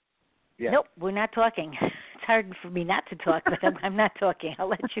 Yeah. Nope, we're not talking. It's hard for me not to talk, but I'm not talking. I'll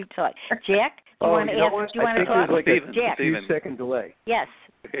let you talk. Jack, do you want to ask? Do you want to talk? Like Jack. A few-second delay. Yes.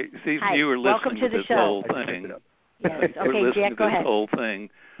 Okay, Steve, Hi. you were Welcome listening to the this show. whole thing. Yes. Okay, Jack, go ahead. This whole thing.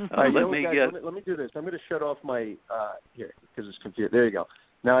 Let me do this. I'm going to shut off my here because it's confused. There you go.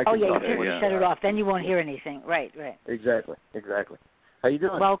 Now I can you talk. can shut it off. Then you won't hear anything. Right. Exactly. How you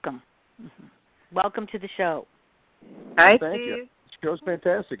doing? Welcome. Welcome to the show. Hi, Thank Steve. you. The show's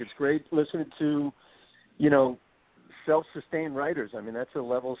fantastic. It's great listening to, self-sustained writers. I mean, that's a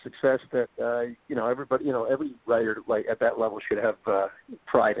level of success that, everybody, every writer like at that level should have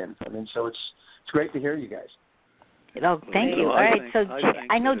pride in. I mean, so it's great to hear you guys. Oh, thank you. All right, so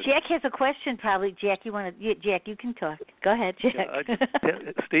I know Jack has a question. Probably, Jack. Jack, you can talk. Go ahead, Jack.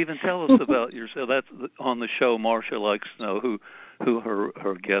 Yeah, Stephen, tell us about yourself. That's on the show. Marsha likes to know who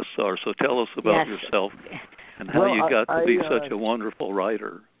her guests are. So tell us about yourself and how you got to be such a wonderful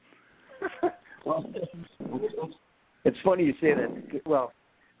writer. Well, it's funny you say that. Well,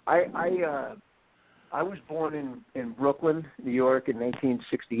 I was born in Brooklyn, New York in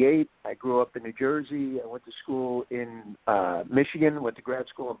 1968. I grew up in New Jersey. I went to school in Michigan, went to grad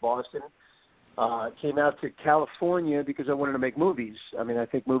school in Boston. Came out to California because I wanted to make movies. I mean, I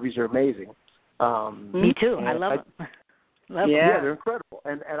think movies are amazing. Me too. I love them. Yeah, they're incredible.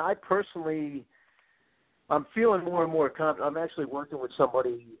 And I personally, I'm feeling more and more confident. I'm actually working with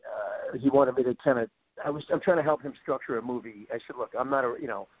somebody. He wanted me to I'm trying to help him structure a movie. I said, look, I'm not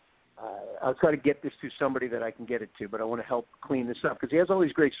I'll try to get this to somebody that I can get it to, but I want to help clean this up because he has all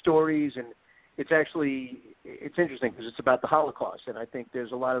these great stories, and it's interesting because it's about the Holocaust, and I think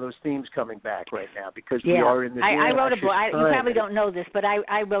there's a lot of those themes coming back right now because we are in this. I wrote a book. You probably don't know this, but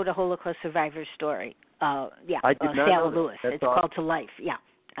I wrote a Holocaust survivor story. I did not Sarah know Lewis. It's called To Life. Yeah.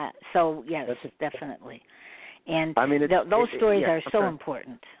 So yes, definitely. And I mean, those stories are so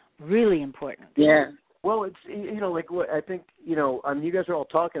important, really important. Yeah. Well, it's, like what I think, you guys are all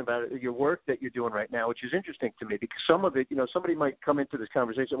talking about it, your work that you're doing right now, which is interesting to me because some of it, somebody might come into this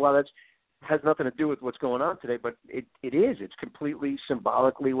conversation, well, that's has nothing to do with what's going on today, but it is. It's completely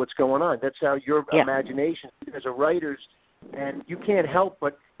symbolically what's going on. That's how your imagination, as a writer's, and you can't help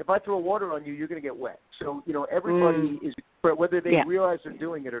but if I throw water on you, you're going to get wet. So, everybody is, whether they realize they're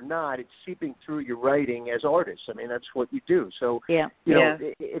doing it or not, it's seeping through your writing as artists. I mean, that's what you do. So,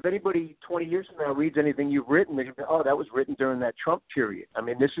 if anybody 20 years from now reads anything you've written, they're going to be, oh, that was written during that Trump period. I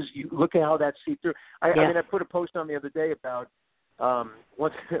mean, look at how that seeped through. I mean, I put a post on the other day about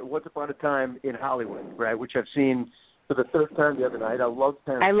Once Upon a Time in Hollywood, right, which I've seen for the third time the other night. I love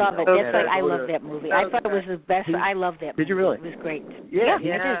it. I love that movie. I thought it was the best. I love that movie. Did you really? It was great. Yeah.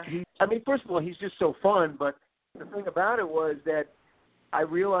 I did. I mean, first of all, he's just so fun. But the thing about it was that I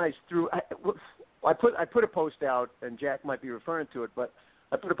realized I put a post out, and Jack might be referring to it, but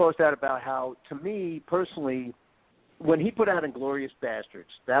I put a post out about how, to me personally, when he put out Inglourious Bastards,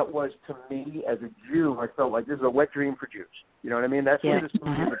 that was, to me, as a Jew, I felt like this is a wet dream for Jews. You know what I mean? That's what this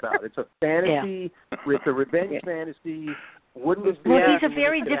movie is about. It's a fantasy, with a revenge fantasy. Well, he's a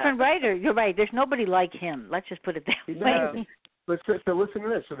very different writer. You're right. There's nobody like him. Let's just put it that way. So listen to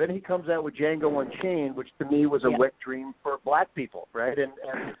this. So then he comes out with Django Unchained, which to me was a wet dream for black people, right? And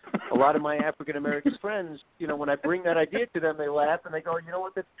a lot of my African-American friends, when I bring that idea to them, they laugh and they go, you know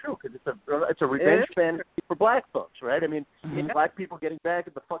what, that's true, because it's a revenge fantasy for black folks, right? I mean, black people getting back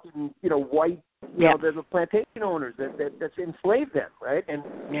at the fucking, white, the plantation owners that's enslaved them, right? And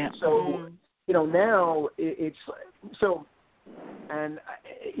so, now it's so. And,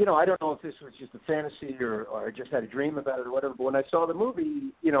 I don't know if this was just a fantasy or I just had a dream about it or whatever, but when I saw the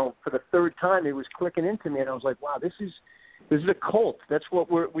movie, for the third time, it was clicking into me, and I was like, wow, this is a cult. That's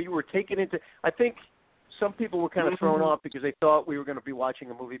what we were taken into. I think some people were kind of thrown off because they thought we were going to be watching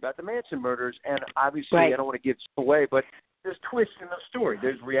a movie about the Manson murders, and obviously I don't want to give away, but there's twists in the story.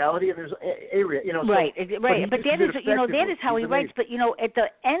 There's reality and there's area, Right. But that is how he writes. But at the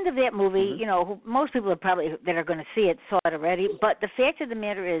end of that movie, most people that are going to see it saw it already. But the fact of the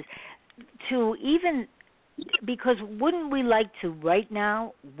matter is, because wouldn't we like to right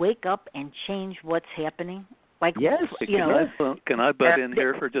now wake up and change what's happening? Like, yes. Can I butt in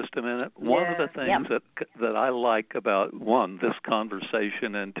here for just a minute? One of the things that I like about, one, this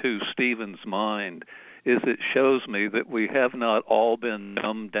conversation, and two, Stephen's mind, is it shows me that we have not all been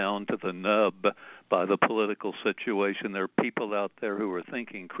numbed down to the nub by the political situation. There are people out there who are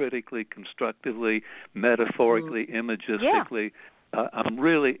thinking critically, constructively, metaphorically, imagistically. I'm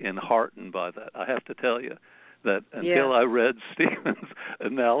really enheartened by that. I have to tell you that until I read Stephen's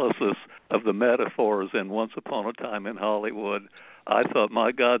analysis of the metaphors in Once Upon a Time in Hollywood, I thought,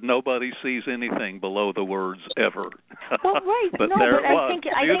 my God, nobody sees anything below the words ever. Well, right. But there it was.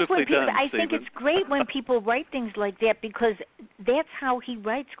 I think it's great when people write things like that, because that's how he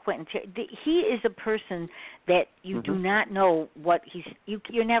writes, Quentin. He is a person that you do not know what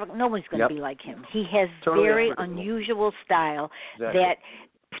you're never. No one's going to be like him. He has very unusual style that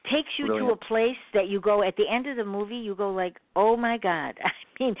takes you to a place that you go at the end of the movie. You go like, oh my God! I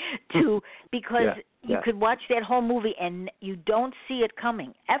mean, because you could watch that whole movie and you don't see it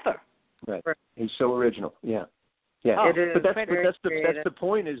coming ever. Right. He's so original. Yeah. Oh, it is. But that's the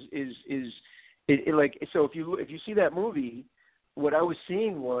point. Is like, so if you see that movie, what I was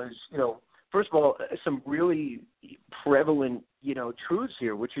seeing was, first of all, some really prevalent, truths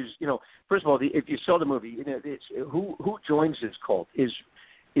here, which is, first of all, if you saw the movie, it's who joins this cult is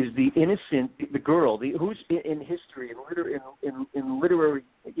the innocent, the girl, who's in history, in literary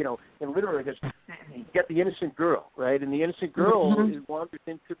history, you got the innocent girl, right? And the innocent girl is wandered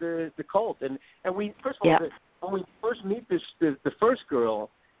into the cult. And we, first of all, when we first meet the first girl,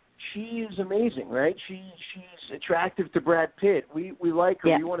 she is amazing, right? She's attractive to Brad Pitt. We like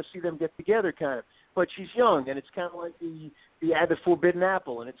her. We want to see them get together, kind of. But she's young, and it's kind of like the forbidden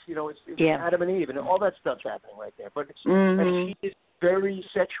apple, and it's Adam and Eve, and all that stuff's happening right there. But and she is very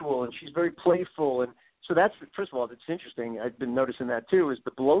sexual, and she's very playful, and so that's, first of all, it's interesting. I've been noticing that too. Is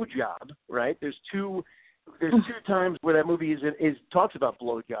the blowjob, right? There's two times where that movie talks about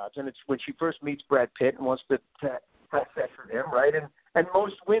blowjobs, and it's when she first meets Brad Pitt and wants to have sex with him, right? And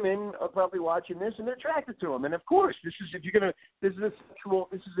most women are probably watching this and they're attracted to him. And of course, this is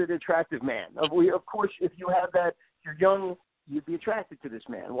an attractive man. Of course, if you have that, you're young, you'd be attracted to this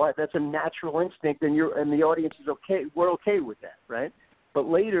man. Why? That's a natural instinct, and the audience is okay. We're okay with that, right? But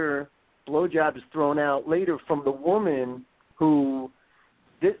later, blowjob is thrown out later from the woman who.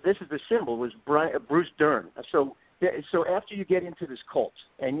 This is the symbol, was Bruce Dern. So after you get into this cult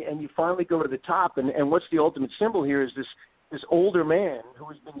and you finally go to the top, and what's the ultimate symbol here is this older man who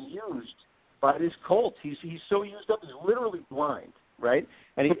has been used by this cult. He's so used up, he's literally blind, right?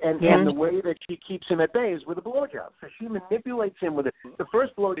 And the way that she keeps him at bay is with a blowjob. So she manipulates him with it. The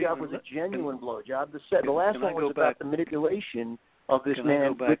first blowjob was a genuine blowjob. The last one was about the manipulation of this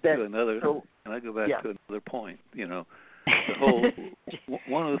man with that. Can I go back to another point? You know, the whole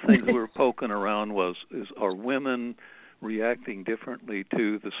one of the things we were poking around is are women reacting differently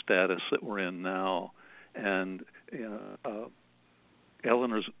to the status that we're in now? And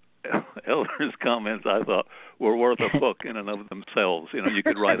Eleanor's comments, I thought, were worth a book in and of themselves. You know, you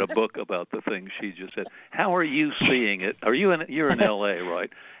could write a book about the things she just said. How are you seeing it? You're in L.A., right?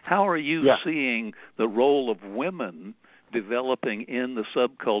 How are you seeing the role of women developing in the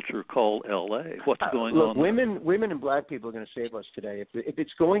subculture called L.A.? What's going on? Women and black people are going to save us today. If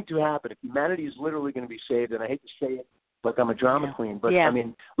it's going to happen, if humanity is literally going to be saved, and I hate to say it, like I'm a drama queen, but I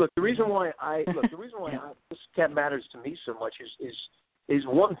mean, look, the reason why this matters to me so much is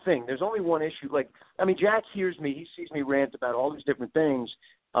one thing. There's only one issue. Like, I mean, Jack hears me, he sees me rant about all these different things,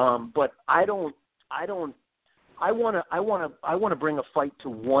 but I want to bring a fight to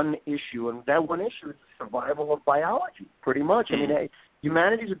one issue, and that one issue is the survival of biology, pretty much. I mean,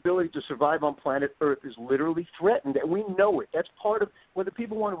 humanity's ability to survive on planet Earth is literally threatened, and we know it. That's part of, whether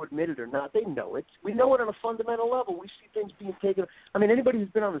people want to admit it or not, they know it. We know it on a fundamental level. We see things being taken. I mean, anybody who's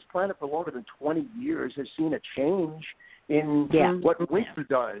been on this planet for longer than 20 years has seen a change in what winter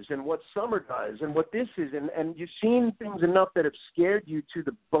does and what summer does and what this is, and you've seen things enough that have scared you to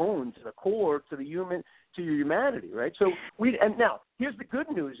the bone, to the core, to your humanity, right? So and now here's the good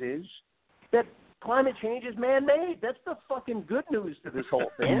news is that climate change is man-made. That's the fucking good news to this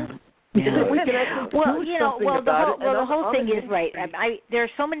whole thing. Yeah. We can actually the whole thing is right. There are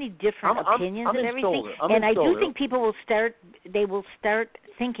so many different opinions and everything, and I do think people will start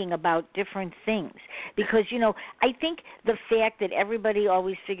thinking about different things because, you know, I think the fact that everybody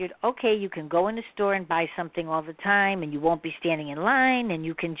always figured, okay, you can go in the store and buy something all the time and you won't be standing in line and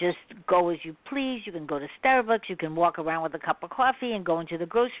you can just go as you please. You can go to Starbucks, you can walk around with a cup of coffee and go into the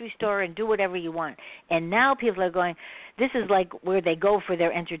grocery store and do whatever you want. And now people are going, this is like where they go for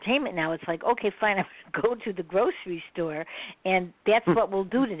their entertainment now. It's like, okay, fine, I'm going to go to the grocery store, and that's what we'll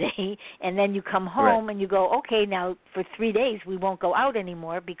do today. And then you come home and you go, okay, now for 3 days we won't go out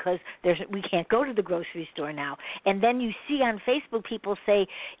anymore because we can't go to the grocery store now. And then you see on Facebook people say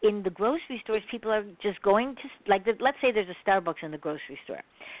in the grocery stores people are just going to, like, let's say there's a Starbucks in the grocery store.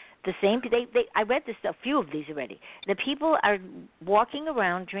 The same, I read this, a few of these already. The people are walking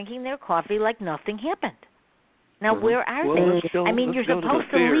around drinking their coffee like nothing happened. Now, where are they? I mean, you're supposed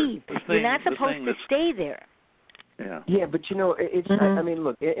to leave. You're not supposed to stay there. Yeah, but you know, it's. I mean,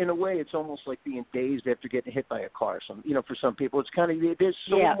 look, in a way, it's almost like being dazed after getting hit by a car. For some people, it's kind of there's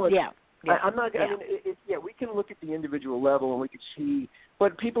so much. I'm not. I mean, we can look at the individual level and we can see,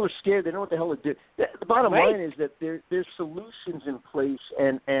 but people are scared. They don't know what the hell to do. The bottom line is that there's solutions in place,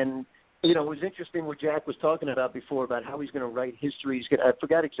 and you know, it was interesting what Jack was talking about before about how he's going to write history. I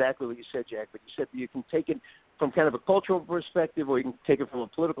forgot exactly what you said, Jack, but you said you can take it from kind of a cultural perspective or you can take it from a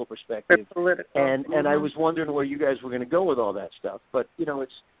political perspective. And I was wondering where you guys were going to go with all that stuff. But, you know,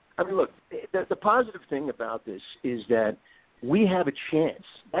 I mean, look, the positive thing about this is that we have a chance.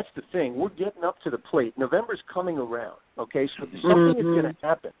 That's the thing. We're getting up to the plate. November's coming around, okay? So something is going to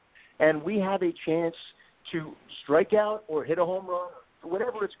happen. And we have a chance to strike out or hit a home run,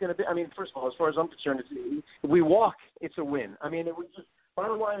 whatever it's going to be. I mean, first of all, as far as I'm concerned, if we walk, it's a win. I mean,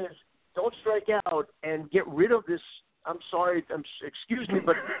 bottom line is don't strike out and get rid of this. I'm sorry, excuse me,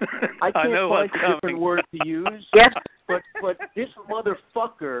 but I can't find a different word to use. But this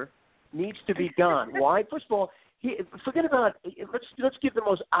motherfucker needs to be gone. Why? First of all, forget about. Let's give the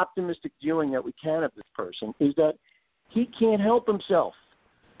most optimistic viewing that we can of this person. Is that he can't help himself.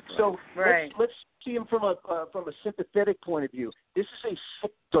 So let's see him from a sympathetic point of view. This is a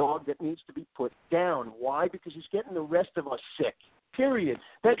sick dog that needs to be put down. Why? Because he's getting the rest of us sick. Period.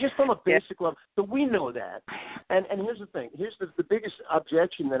 That just from a basic level. So we know that. And here's the thing. Here's the biggest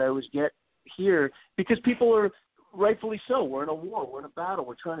objection that I always get here, because people are rightfully so. We're in a war. We're in a battle.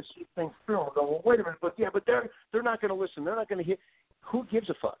 We're trying to see things through. And go, well, wait a minute, but they're not going to listen. They're not going to hear. Who gives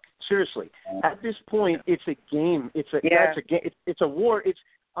a fuck? Seriously. At this point, it's a game. It's a game. It's a war.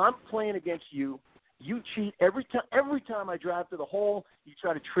 I'm playing against you. You cheat every time. Every time I drive to the hole, you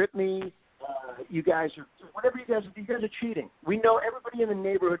try to trip me. You guys are whatever you guys are cheating. We know, everybody in the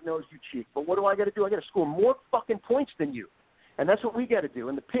neighborhood knows you cheat. But what do I got to do? I got to score more fucking points than you, and that's what we got to do.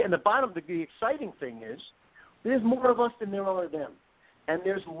 And the bottom, the exciting thing is, there's more of us than there are of them, and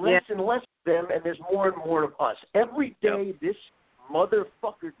there's less and less of them, and there's more and more of us. Every day, this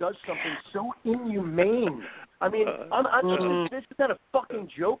motherfucker does something so inhumane. I mean, this is not a fucking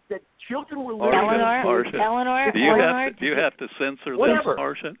joke that children were learning. Eleanor, do you have to censor this,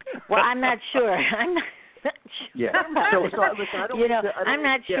 Marsha? Well, I'm not sure. I'm not sure. Yeah. So listen, I'm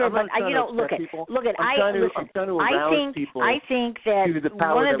not sure, but look at. I think that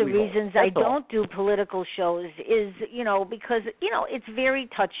one of the reasons I don't do political shows is, because it's very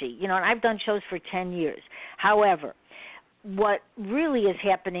touchy. And I've done shows for 10 years. However, what really is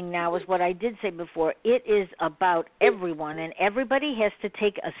happening now is what I did say before. It is about everyone, and everybody has to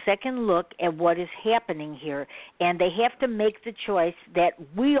take a second look at what is happening here, and they have to make the choice that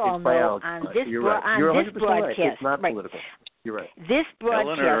we all know on this broadcast. It's not political. You're right. This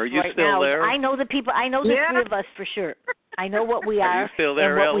broadcast Eleanor, are you right still now, there? I know the people. I know the three of us for sure. I know what we are, you still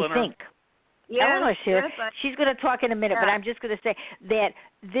there, and what Eleanor? we think. Yes, Eleanor's here. yes, She's going to talk in a minute, but I'm just going to say that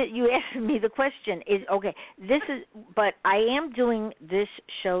you asked me the question is, okay, but I am doing this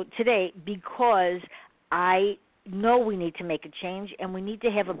show today because I know we need to make a change and we need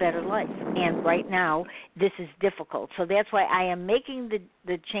to have a better life. And right now, this is difficult. So that's why I am making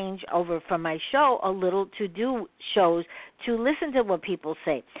the change over from my show a little to do shows to listen to what people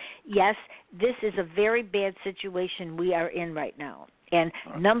say. Yes, this is a very bad situation we are in right now. And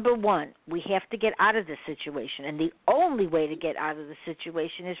number one, we have to get out of this situation. And the only way to get out of the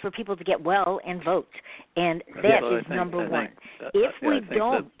situation is for people to get well and vote. And that is number one. If we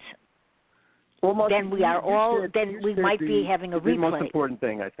don't, then we are all. Then we might be having a replay. The most important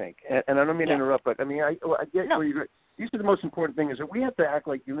thing, I think, and I don't mean to interrupt, but I mean I get where you're. You said the most important thing is that we have to act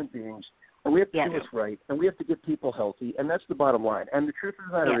like human beings, and we have to do what's right, and we have to get people healthy, and that's the bottom line. And the truth of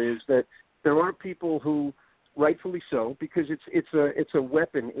the matter is that there are people who, rightfully so, because it's a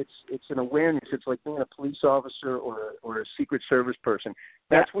weapon. It's an awareness. It's like being a police officer or a Secret Service person.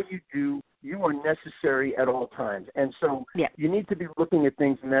 That's what you do. You are necessary at all times, and so you need to be looking at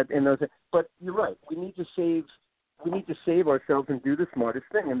things in those. But you're right. We need to save ourselves and do the smartest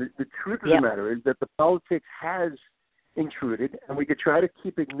thing. And the truth of the matter is that the politics has intruded, and we could try to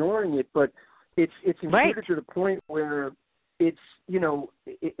keep ignoring it, but it's intruded to the point where it's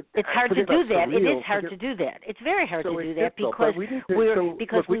it's hard to do that. It is hard to do that. It's very hard to do that because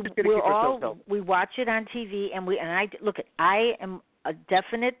we watch it on TV and I am a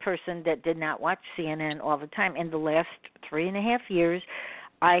definite person that did not watch CNN all the time. In the last 3.5 years,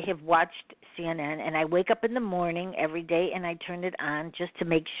 I have watched CNN, and I wake up in the morning every day and I turn it on just to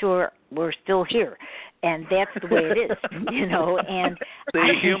make sure we're still here. And that's the way it is, and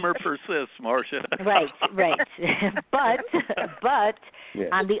the humor persists, Marsha. Right. But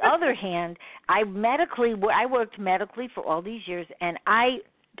on the other hand, I worked medically for all these years, and I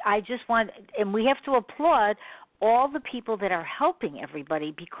just and we have to applaud all the people that are helping everybody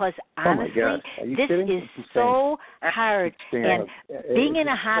because honestly, this is so hard. And being in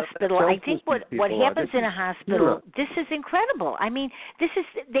a hospital, I think what happens in a hospital, this is incredible. I mean,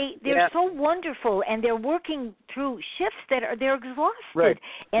 they're so wonderful, and they're working through shifts they're exhausted.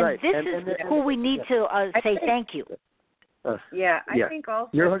 And this is who we need to say thank you. I think also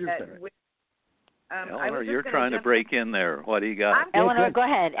you're 100%. Eleanor, you're trying to break in there. What do you got? Eleanor, go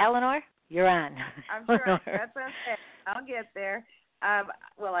ahead. Eleanor? You're on. I'm sure. That's okay. I'll get there.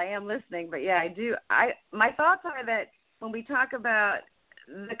 Well, I am listening, but I do. My thoughts are that when we talk about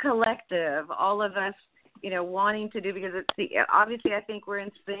the collective, all of us, wanting to do, because obviously I think we're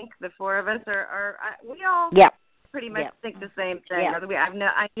in sync. The four of us we all pretty much think the same thing.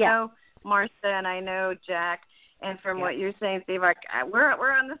 I know Marsha and I know Jack, and from what you're saying, Steve,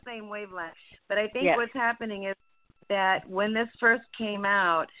 we're on the same wavelength. But I think what's happening is that when this first came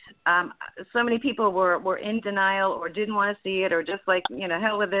out, so many people were in denial or didn't want to see it or just like,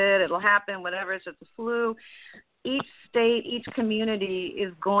 hell with it, it'll happen, whatever, it's just a flu. Each state, each community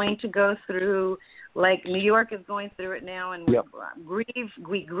is going to go through, like New York is going through it now, and we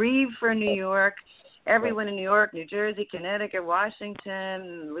grieve for New York. Everyone in New York, New Jersey, Connecticut,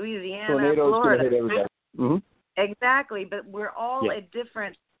 Washington, Louisiana, Florida. Hit everybody. Mm-hmm. Exactly, but we're all at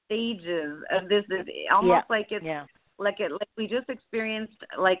different stages of this. It's almost like it's like we just experienced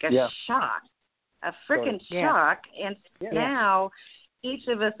like a shock, a freaking shock, and now each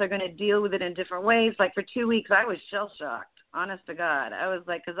of us are going to deal with it in different ways. Like for 2 weeks, I was shell shocked. Honest to God, I was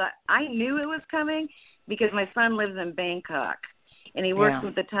like, because I knew it was coming because my son lives in Bangkok and he works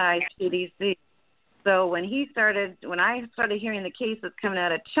with the Thai CDC. So when I started hearing the cases coming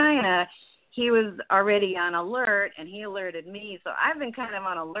out of China, he was already on alert, and he alerted me. So I've been kind of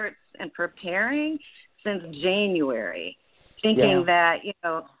on alert and preparing since January, thinking that,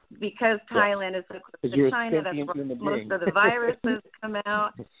 because Thailand is so close to China, that's where most of the viruses come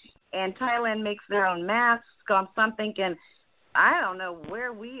out, and Thailand makes their own masks. So I'm thinking, I don't know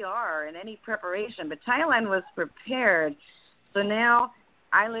where we are in any preparation, but Thailand was prepared. So now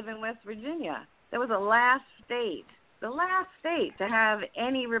I live in West Virginia. That was the last state to have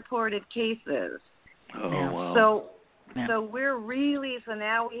any reported cases. Oh, wow. So we're really, so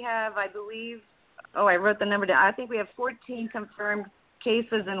now we have, I believe, I wrote the number down. I think we have 14 confirmed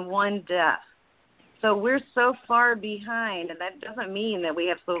cases and 1 death. So we're so far behind, and that doesn't mean that we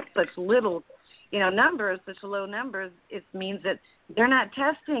have such little, numbers, such low numbers. It means that they're not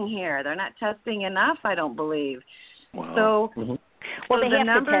testing here. They're not testing enough, I don't believe. Wow. So, well, so they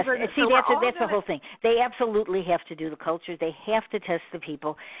have to test. That's the the whole thing. They absolutely have to do the culture. They have to test the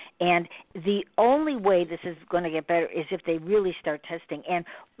people, and the only way this is going to get better is if they really start testing. And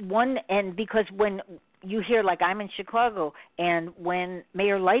because when you hear, like, I'm in Chicago, and when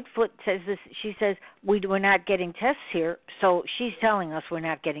Mayor Lightfoot says this, she says we're not getting tests here. So she's telling us we're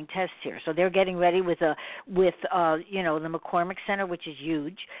not getting tests here. So they're getting ready with the McCormick Center, which is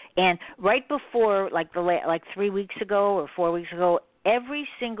huge. And right before, like 3 weeks ago or 4 weeks ago, every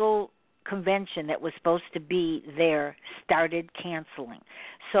single convention that was supposed to be there started canceling.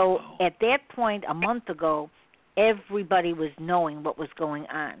 So at that point, a month ago, everybody was knowing what was going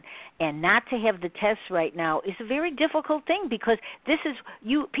on. And not to have the tests right now is a very difficult thing, because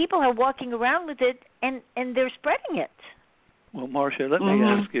people are walking around with it and they're spreading it. Well, Marsha, let me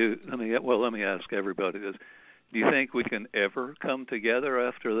ask you, let me ask everybody this. Do you think we can ever come together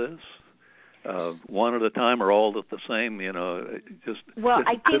after this? One at a time, or all at the same?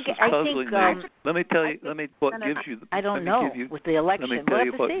 I think. Let me tell you. What gives you? I don't know. With the election, let me tell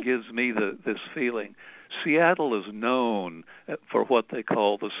you what gives me this feeling. Seattle is known for what they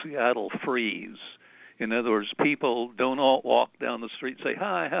call the Seattle freeze. In other words, people don't all walk down the street and say,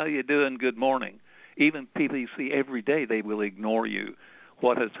 "Hi, how you doing? Good morning." Even people you see every day, they will ignore you.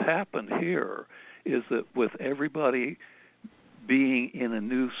 What has happened here is that with everybody being in a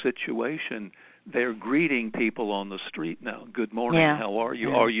new situation, they're greeting people on the street now. Good morning, how are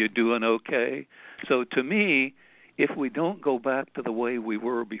you? Are you doing okay? So to me, if we don't go back to the way we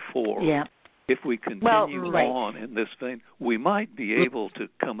were before, if we continue on in this vein, we might be able to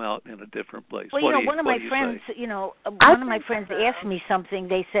come out in a different place. Well, one of my friends asked me something.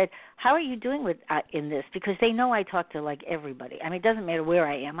 They said, "How are you doing with in this?" Because they know I talk to like everybody. I mean, it doesn't matter where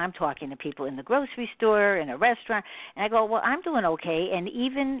I am. I'm talking to people in the grocery store, in a restaurant, and I go, "Well, I'm doing okay." And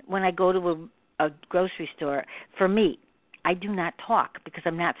even when I go to a grocery store, for me, I do not talk because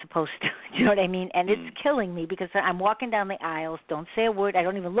I'm not supposed to. Do you know what I mean? And it's killing me because I'm walking down the aisles, don't say a word. I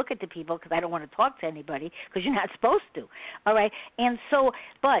don't even look at the people because I don't want to talk to anybody because you're not supposed to. All right? And so,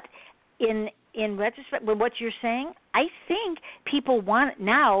 but in retrospect, with what you're saying, I think people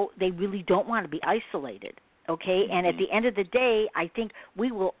they really don't want to be isolated. Okay, and at the end of the day, I think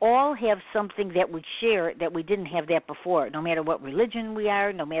we will all have something that we share that we didn't have that before. No matter what religion we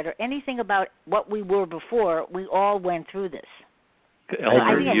are, no matter anything about what we were before, we all went through this. Elder,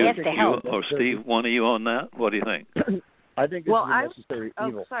 I think it has to help. Or Steve, one of you on that? What do you think? I think this is a necessary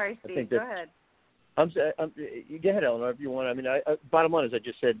evil. Sorry, Steve. Go ahead. You go ahead, Eleanor, if you want. I mean, bottom line is, I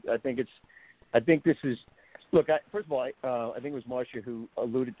just said, I think this is. Look, first of all, I think it was Marsha who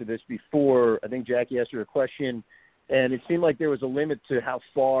alluded to this before. I think Jackie asked her a question, and it seemed like there was a limit to how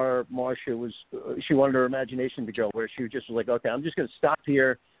far Marsha was. She wanted her imagination to go, where she was just like, okay, I'm just going to stop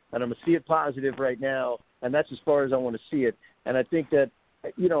here, and I'm going to see it positive right now, and that's as far as I want to see it. And I think that,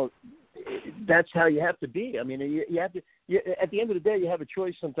 that's how you have to be. I mean, you have to. At the end of the day, you have a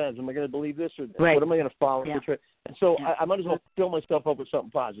choice sometimes. Am I going to believe this, or what am I going to follow? Yeah. And so I might as well fill myself up with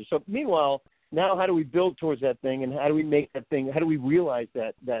something positive. So meanwhile, now how do we build towards that thing, and how do we make that thing, how do we realize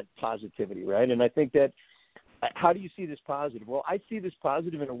that positivity, right? And I think that, how do you see this positive? Well, I see this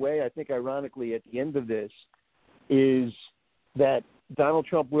positive in a way, I think ironically at the end of this, is that Donald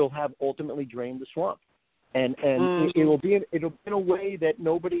Trump will have ultimately drained the swamp. And it'll be in a way that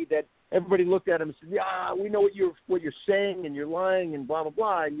everybody looked at him and said, yeah, we know what you're saying, and you're lying, and blah, blah,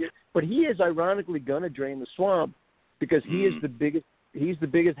 blah. But he is ironically going to drain the swamp, because he is the biggest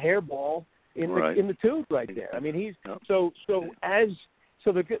hairball in the tube right there. I mean, he's the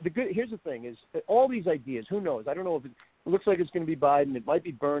good. Here's the thing: is all these ideas. Who knows? I don't know if it looks like it's going to be Biden. It might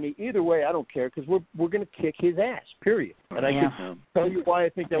be Bernie. Either way, I don't care, because we're going to kick his ass. Period. And I can tell you why I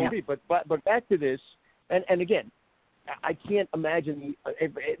think that will be. But back to this, and again, I can't imagine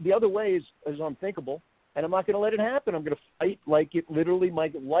the other way is unthinkable. And I'm not going to let it happen. I'm going to fight like it literally,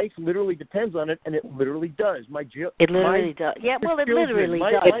 my life literally depends on it, and it literally does. It literally does. Yeah, well, it literally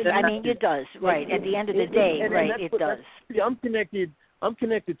does. I mean, it does, right. At the end of the day, it does. I'm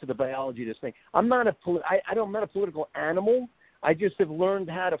connected to the biology of this thing. I'm not a political animal. I just have learned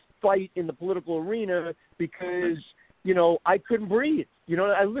how to fight in the political arena, because I couldn't breathe.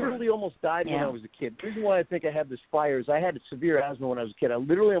 I literally almost died when I was a kid. The reason why I think I have this fire is I had severe asthma when I was a kid. I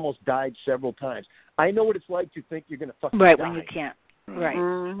literally almost died several times. I know what it's like to think you're going to fucking die. Right, when you can't. Right.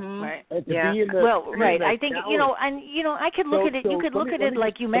 Mm-hmm. Right. And to be in the, right. I think I could look at it. You could look at it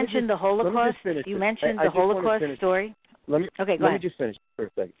like you mentioned the Holocaust. You mentioned the Holocaust story. Let me just finish for a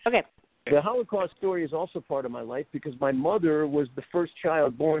second. Okay. The Holocaust story is also part of my life because my mother was the first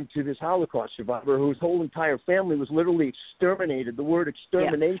child born to this Holocaust survivor whose whole entire family was literally exterminated. The word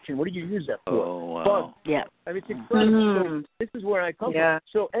extermination, what do you use that for? Oh, wow. Bugs. Yeah. I mean, it's incredible. Mm-hmm. So this is where I come from.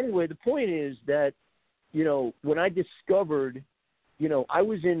 So anyway, the point is that, when I discovered, I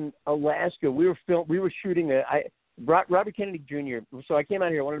was in Alaska. We were shooting Robert Kennedy Jr. So I came out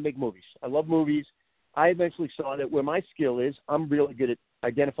here. I wanted to make movies. I love movies. I eventually saw that where my skill is, I'm really good at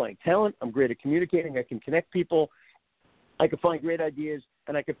identifying talent. I'm great at communicating. I can connect people. I can find great ideas,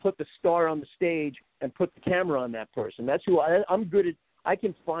 and I can put the star on the stage and put the camera on that person. That's who I'm good at. I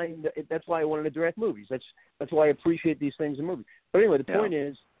can find. That's why I wanted to direct movies. That's why I appreciate these things in movies. But anyway, the point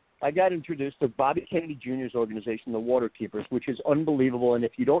is, I got introduced to Bobby Kennedy Jr.'s organization, the Waterkeepers, which is unbelievable. And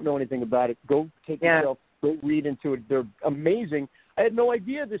if you don't know anything about it, go take yourself, go read into it. They're amazing. I had no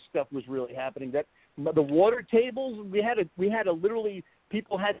idea this stuff was really happening. That the water tables, we had to literally,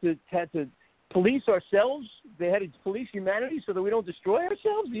 people had to police ourselves. They had to police humanity so that we don't destroy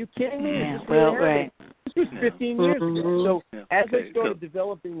ourselves. Are you kidding me? Yeah. Well, right. This was 15 years ago. So as I started so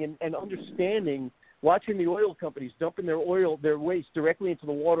developing and understanding, watching the oil companies dumping their waste directly into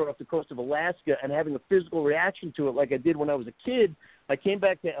the water off the coast of Alaska and having a physical reaction to it like I did when I was a kid, I came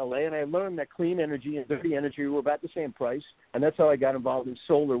back to L.A. and I learned that clean energy and dirty energy were about the same price, and that's how I got involved in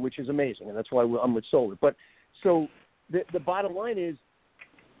solar, which is amazing, and that's why I'm with solar. But so the bottom line is,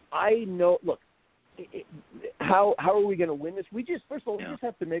 I know. Look, how are we going to win this? We just first of all, we just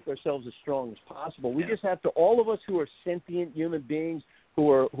have to make ourselves as strong as possible. We just have to. All of us who are sentient human beings, who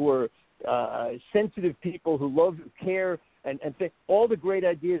are sensitive people, who love, who care, and think all the great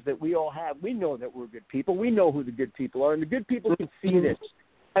ideas that we all have. We know that we're good people. We know who the good people are, and the good people can see this.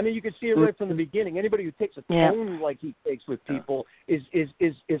 I mean, you can see it right from the beginning. Anybody who takes a tone like he takes with people is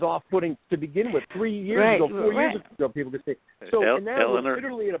off-putting to begin with. 3 years ago, 4 years ago, people could say. So now Eleanor, we're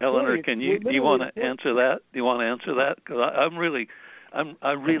literally at a Eleanor, point. do you want to answer that? Do you want to answer that? Because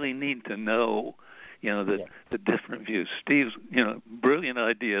I really need to know, the different views. Steve's, brilliant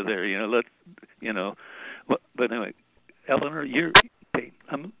idea there. But anyway, Eleanor,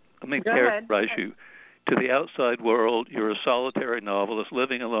 let me characterize you. To the outside world, you're a solitary novelist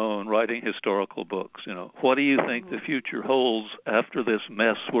living alone, writing historical books. What do you think the future holds after this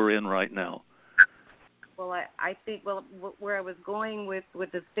mess we're in right now? Well, I think where I was going with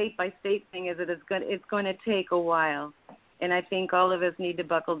the state-by-state thing is that it's going to take a while. And I think all of us need to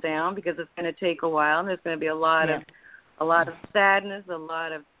buckle down because it's going to take a while, and there's going to be a lot of sadness, a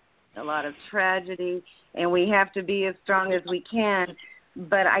lot of tragedy, and we have to be as strong as we can.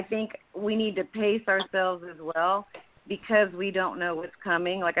 But I think we need to pace ourselves as well because we don't know what's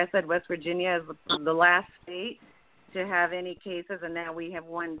coming. Like I said, West Virginia is the last state to have any cases, and now we have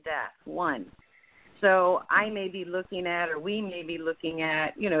one death. So I may be looking at, or we may be looking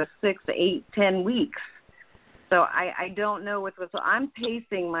at, 6 to 8, 10 weeks. So I don't know what's. So I'm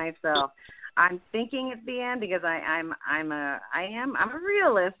pacing myself. I'm thinking at the end because I'm a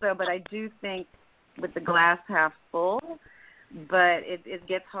realist, though. But I do think with the glass half full. But it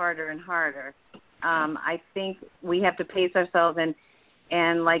gets harder and harder. I think we have to pace ourselves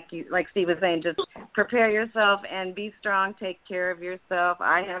and like Steve was saying, just prepare yourself and be strong. Take care of yourself.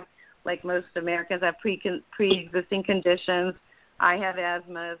 I have, like most Americans, have pre-existing conditions. I have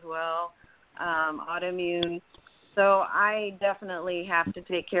asthma as well, autoimmune. So I definitely have to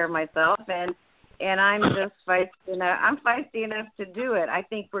take care of myself, and I'm just feisty enough. I'm feisty enough to do it. I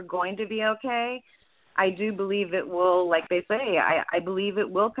think we're going to be okay. I do believe it will, like they say, I believe it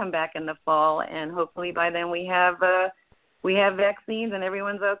will come back in the fall, and hopefully by then we have vaccines and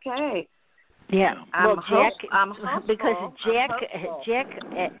everyone's okay. Yeah, I'm hopeful, because Jack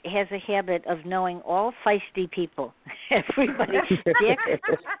has a habit of knowing all feisty people. Everybody, Jack,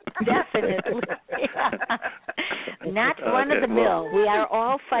 definitely. Not run of the mill. We are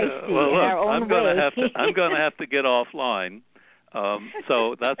all feisty in our own way. I'm going to have to get offline.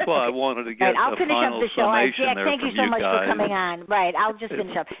 So that's why I wanted to get I'll a finish final up the show. summation Jack, there thank you from so much guys. for coming on. Right, I'll just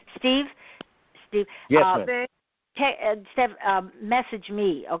finish up. Steve, yes, message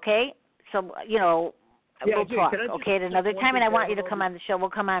me, okay? So, we'll Jay, talk, can I just- okay, at another time, and I want you to come on the show. We'll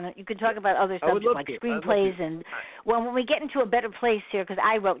come on. You can talk about other subjects like screenplays and when we get into a better place here, because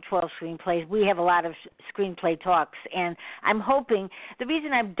I wrote 12 screenplays, we have a lot of screenplay talks, and I'm hoping the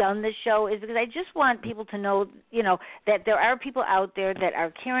reason I've done this show is because I just want people to know, that there are people out there that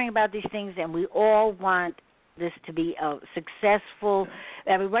are caring about these things, and we all want this to be a successful.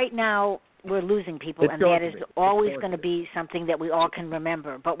 I mean, right now we're losing people, and that is always going to be something that we all can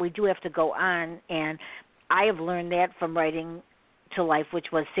remember. But we do have to go on, and I have learned that from writing To Life,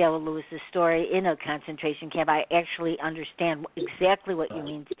 which was Sarah Lewis's story in a concentration camp. I actually understand exactly what you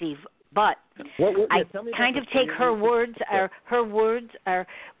mean, Steve. But I kind of take her words are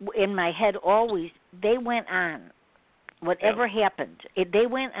in my head always. They went on. Whatever happened, they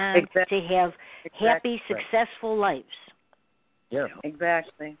went on to have happy, successful lives. Yeah,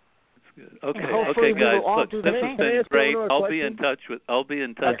 exactly. Good. Okay, and hopefully guys. We will all Look, do the this same. has been great. I'll be in touch with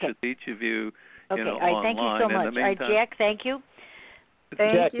each of you. Okay. All right. Online. Thank you so much. All right, Jack. Thank you.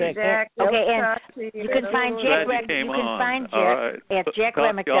 Thank you, Jack. Okay, and you can find Jack. You can find Jack at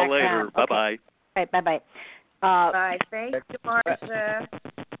jackremick.com. Talk to y'all later. Okay. Bye-bye. All right. Bye-bye. Bye. Thank you, Marsha.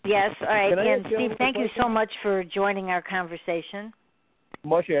 Yes. All right. And Steve, thank you so much for joining our conversation.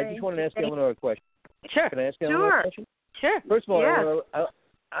 Marsha, I just wanted to ask Eleanor a question. Sure. Can I ask Eleanor a question? Sure. First of all, Eleanor,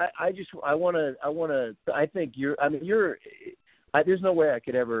 I think there's no way I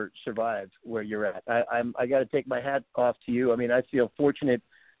could ever survive where you're at. I got to take my hat off to you. I mean, I feel fortunate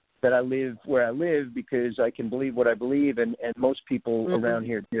that I live where I live because I can believe what I believe, and most people around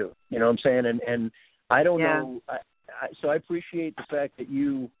here do. You know what I'm saying? And I don't know. So I appreciate the fact that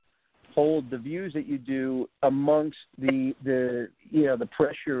you hold the views that you do amongst the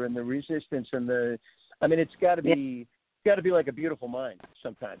pressure and the resistance and it's got to be. It's got to be like a beautiful mind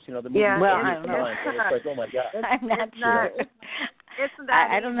sometimes, the movie. Well, I don't know. Mind, and it's like, oh my God. I'm not sure.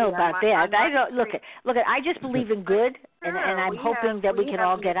 I don't know about that. I don't look. I just believe in good, and I'm hoping that we can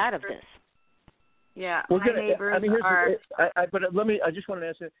all get out of this. Yeah, my neighbors are. I just want to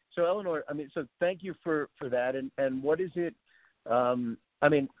ask you. So, Eleanor, so thank you for that. And what is it?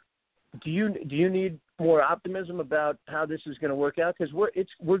 Do you need more optimism about how this is going to work out? Because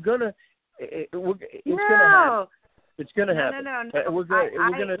we're going to happen. It's going to happen. No. We're going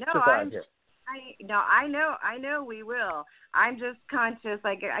to survive here. I know we will. I'm just conscious.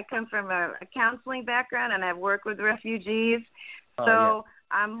 Like I come from a counseling background, and I've worked with refugees, so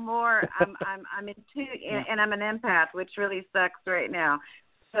I'm I'm in tune, and I'm an empath, which really sucks right now.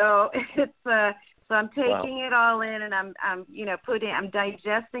 So it's so I'm taking it all in, and I'm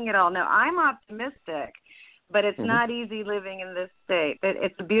digesting it all. Now I'm optimistic. But it's not easy living in this state.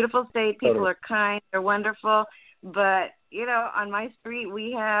 It's a beautiful state. People are kind. They're wonderful. But, on my street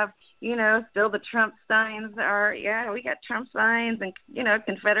we have, still the Trump signs we got Trump signs and,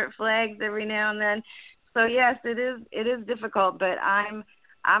 Confederate flags every now and then. So, yes, it is difficult, but I'm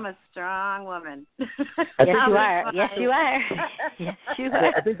a strong woman. Yes, you are. Yes, you are. Yes, you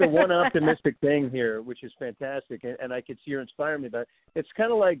are. I think the one optimistic thing here, which is fantastic, and I could see you're inspiring me about it, it's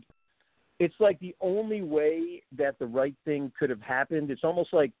kind of like, it's like the only way that the right thing could have happened. It's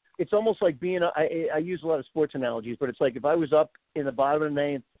almost like being I use a lot of sports analogies, but it's like if I was up in the bottom of the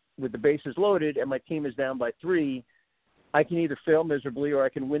ninth with the bases loaded and my team is down by 3, I can either fail miserably or I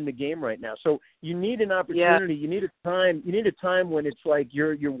can win the game right now. So you need an opportunity. You need a time when it's like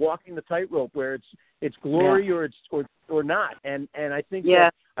you're walking the tightrope where it's glory or not. And I think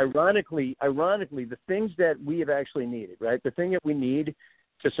that ironically the things that we have actually needed, right? The thing that we need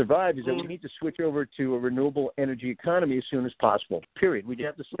to survive is that we need to switch over to a renewable energy economy as soon as possible, period. We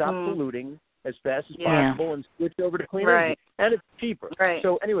have to stop polluting as fast as possible and switch over to clean energy. And it's cheaper. Right.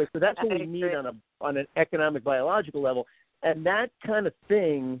 So anyway, that's what we need on an economic, biological level. And that kind of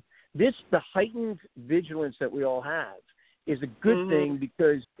thing, the heightened vigilance that we all have is a good thing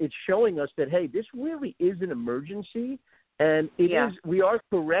because it's showing us that, hey, this really is an emergency. And we are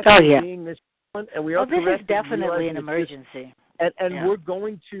correct in being this one. And we are correct. This is definitely an emergency. And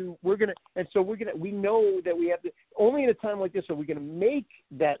we know that we have to, only in a time like this are we going to make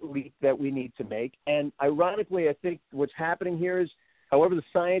that leap that we need to make. And ironically, I think what's happening here is, however the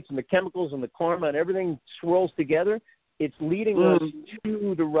science and the chemicals and the karma and everything swirls together, it's leading us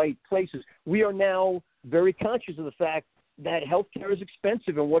to the right places. We are now very conscious of the fact that healthcare is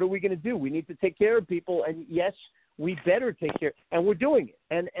expensive, and what are we going to do? We need to take care of people, and yes, we better take care, and we're doing it.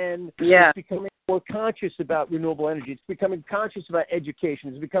 And it's becoming more conscious about renewable energy. It's becoming conscious about education.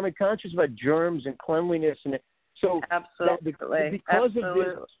 It's becoming conscious about germs and cleanliness. And so absolutely. Because of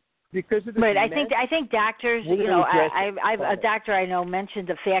this, because of the Right. I think doctors, I've a doctor I know mentioned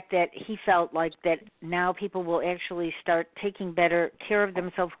the fact that he felt like that now people will actually start taking better care of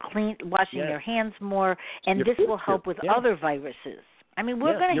themselves, washing their hands more, and this will help with other viruses. I mean,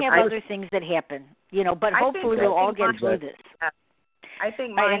 we're going to have other things that happen, but hopefully we'll all get through this. I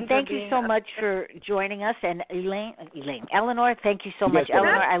think and thank you so much for joining us. And Eleanor, thank you so much.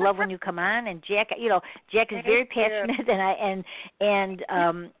 Eleanor, I love when you come on. And Jack, Jack is very passionate,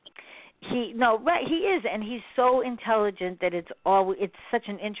 he is, and he's so intelligent that it's such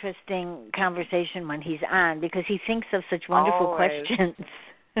an interesting conversation when he's on because he thinks of such wonderful questions.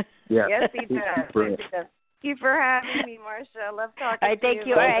 Yes, he does. Thank you for having me, Marsha. I love talking to you. Thank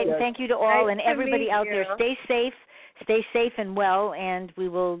you. All right, thank you to all and everybody out there. Stay safe and well, and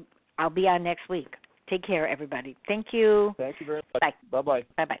I'll be on next week. Take care, everybody. Thank you. Thank you very much. Bye. Bye-bye.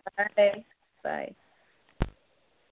 Bye-bye. Bye. Bye.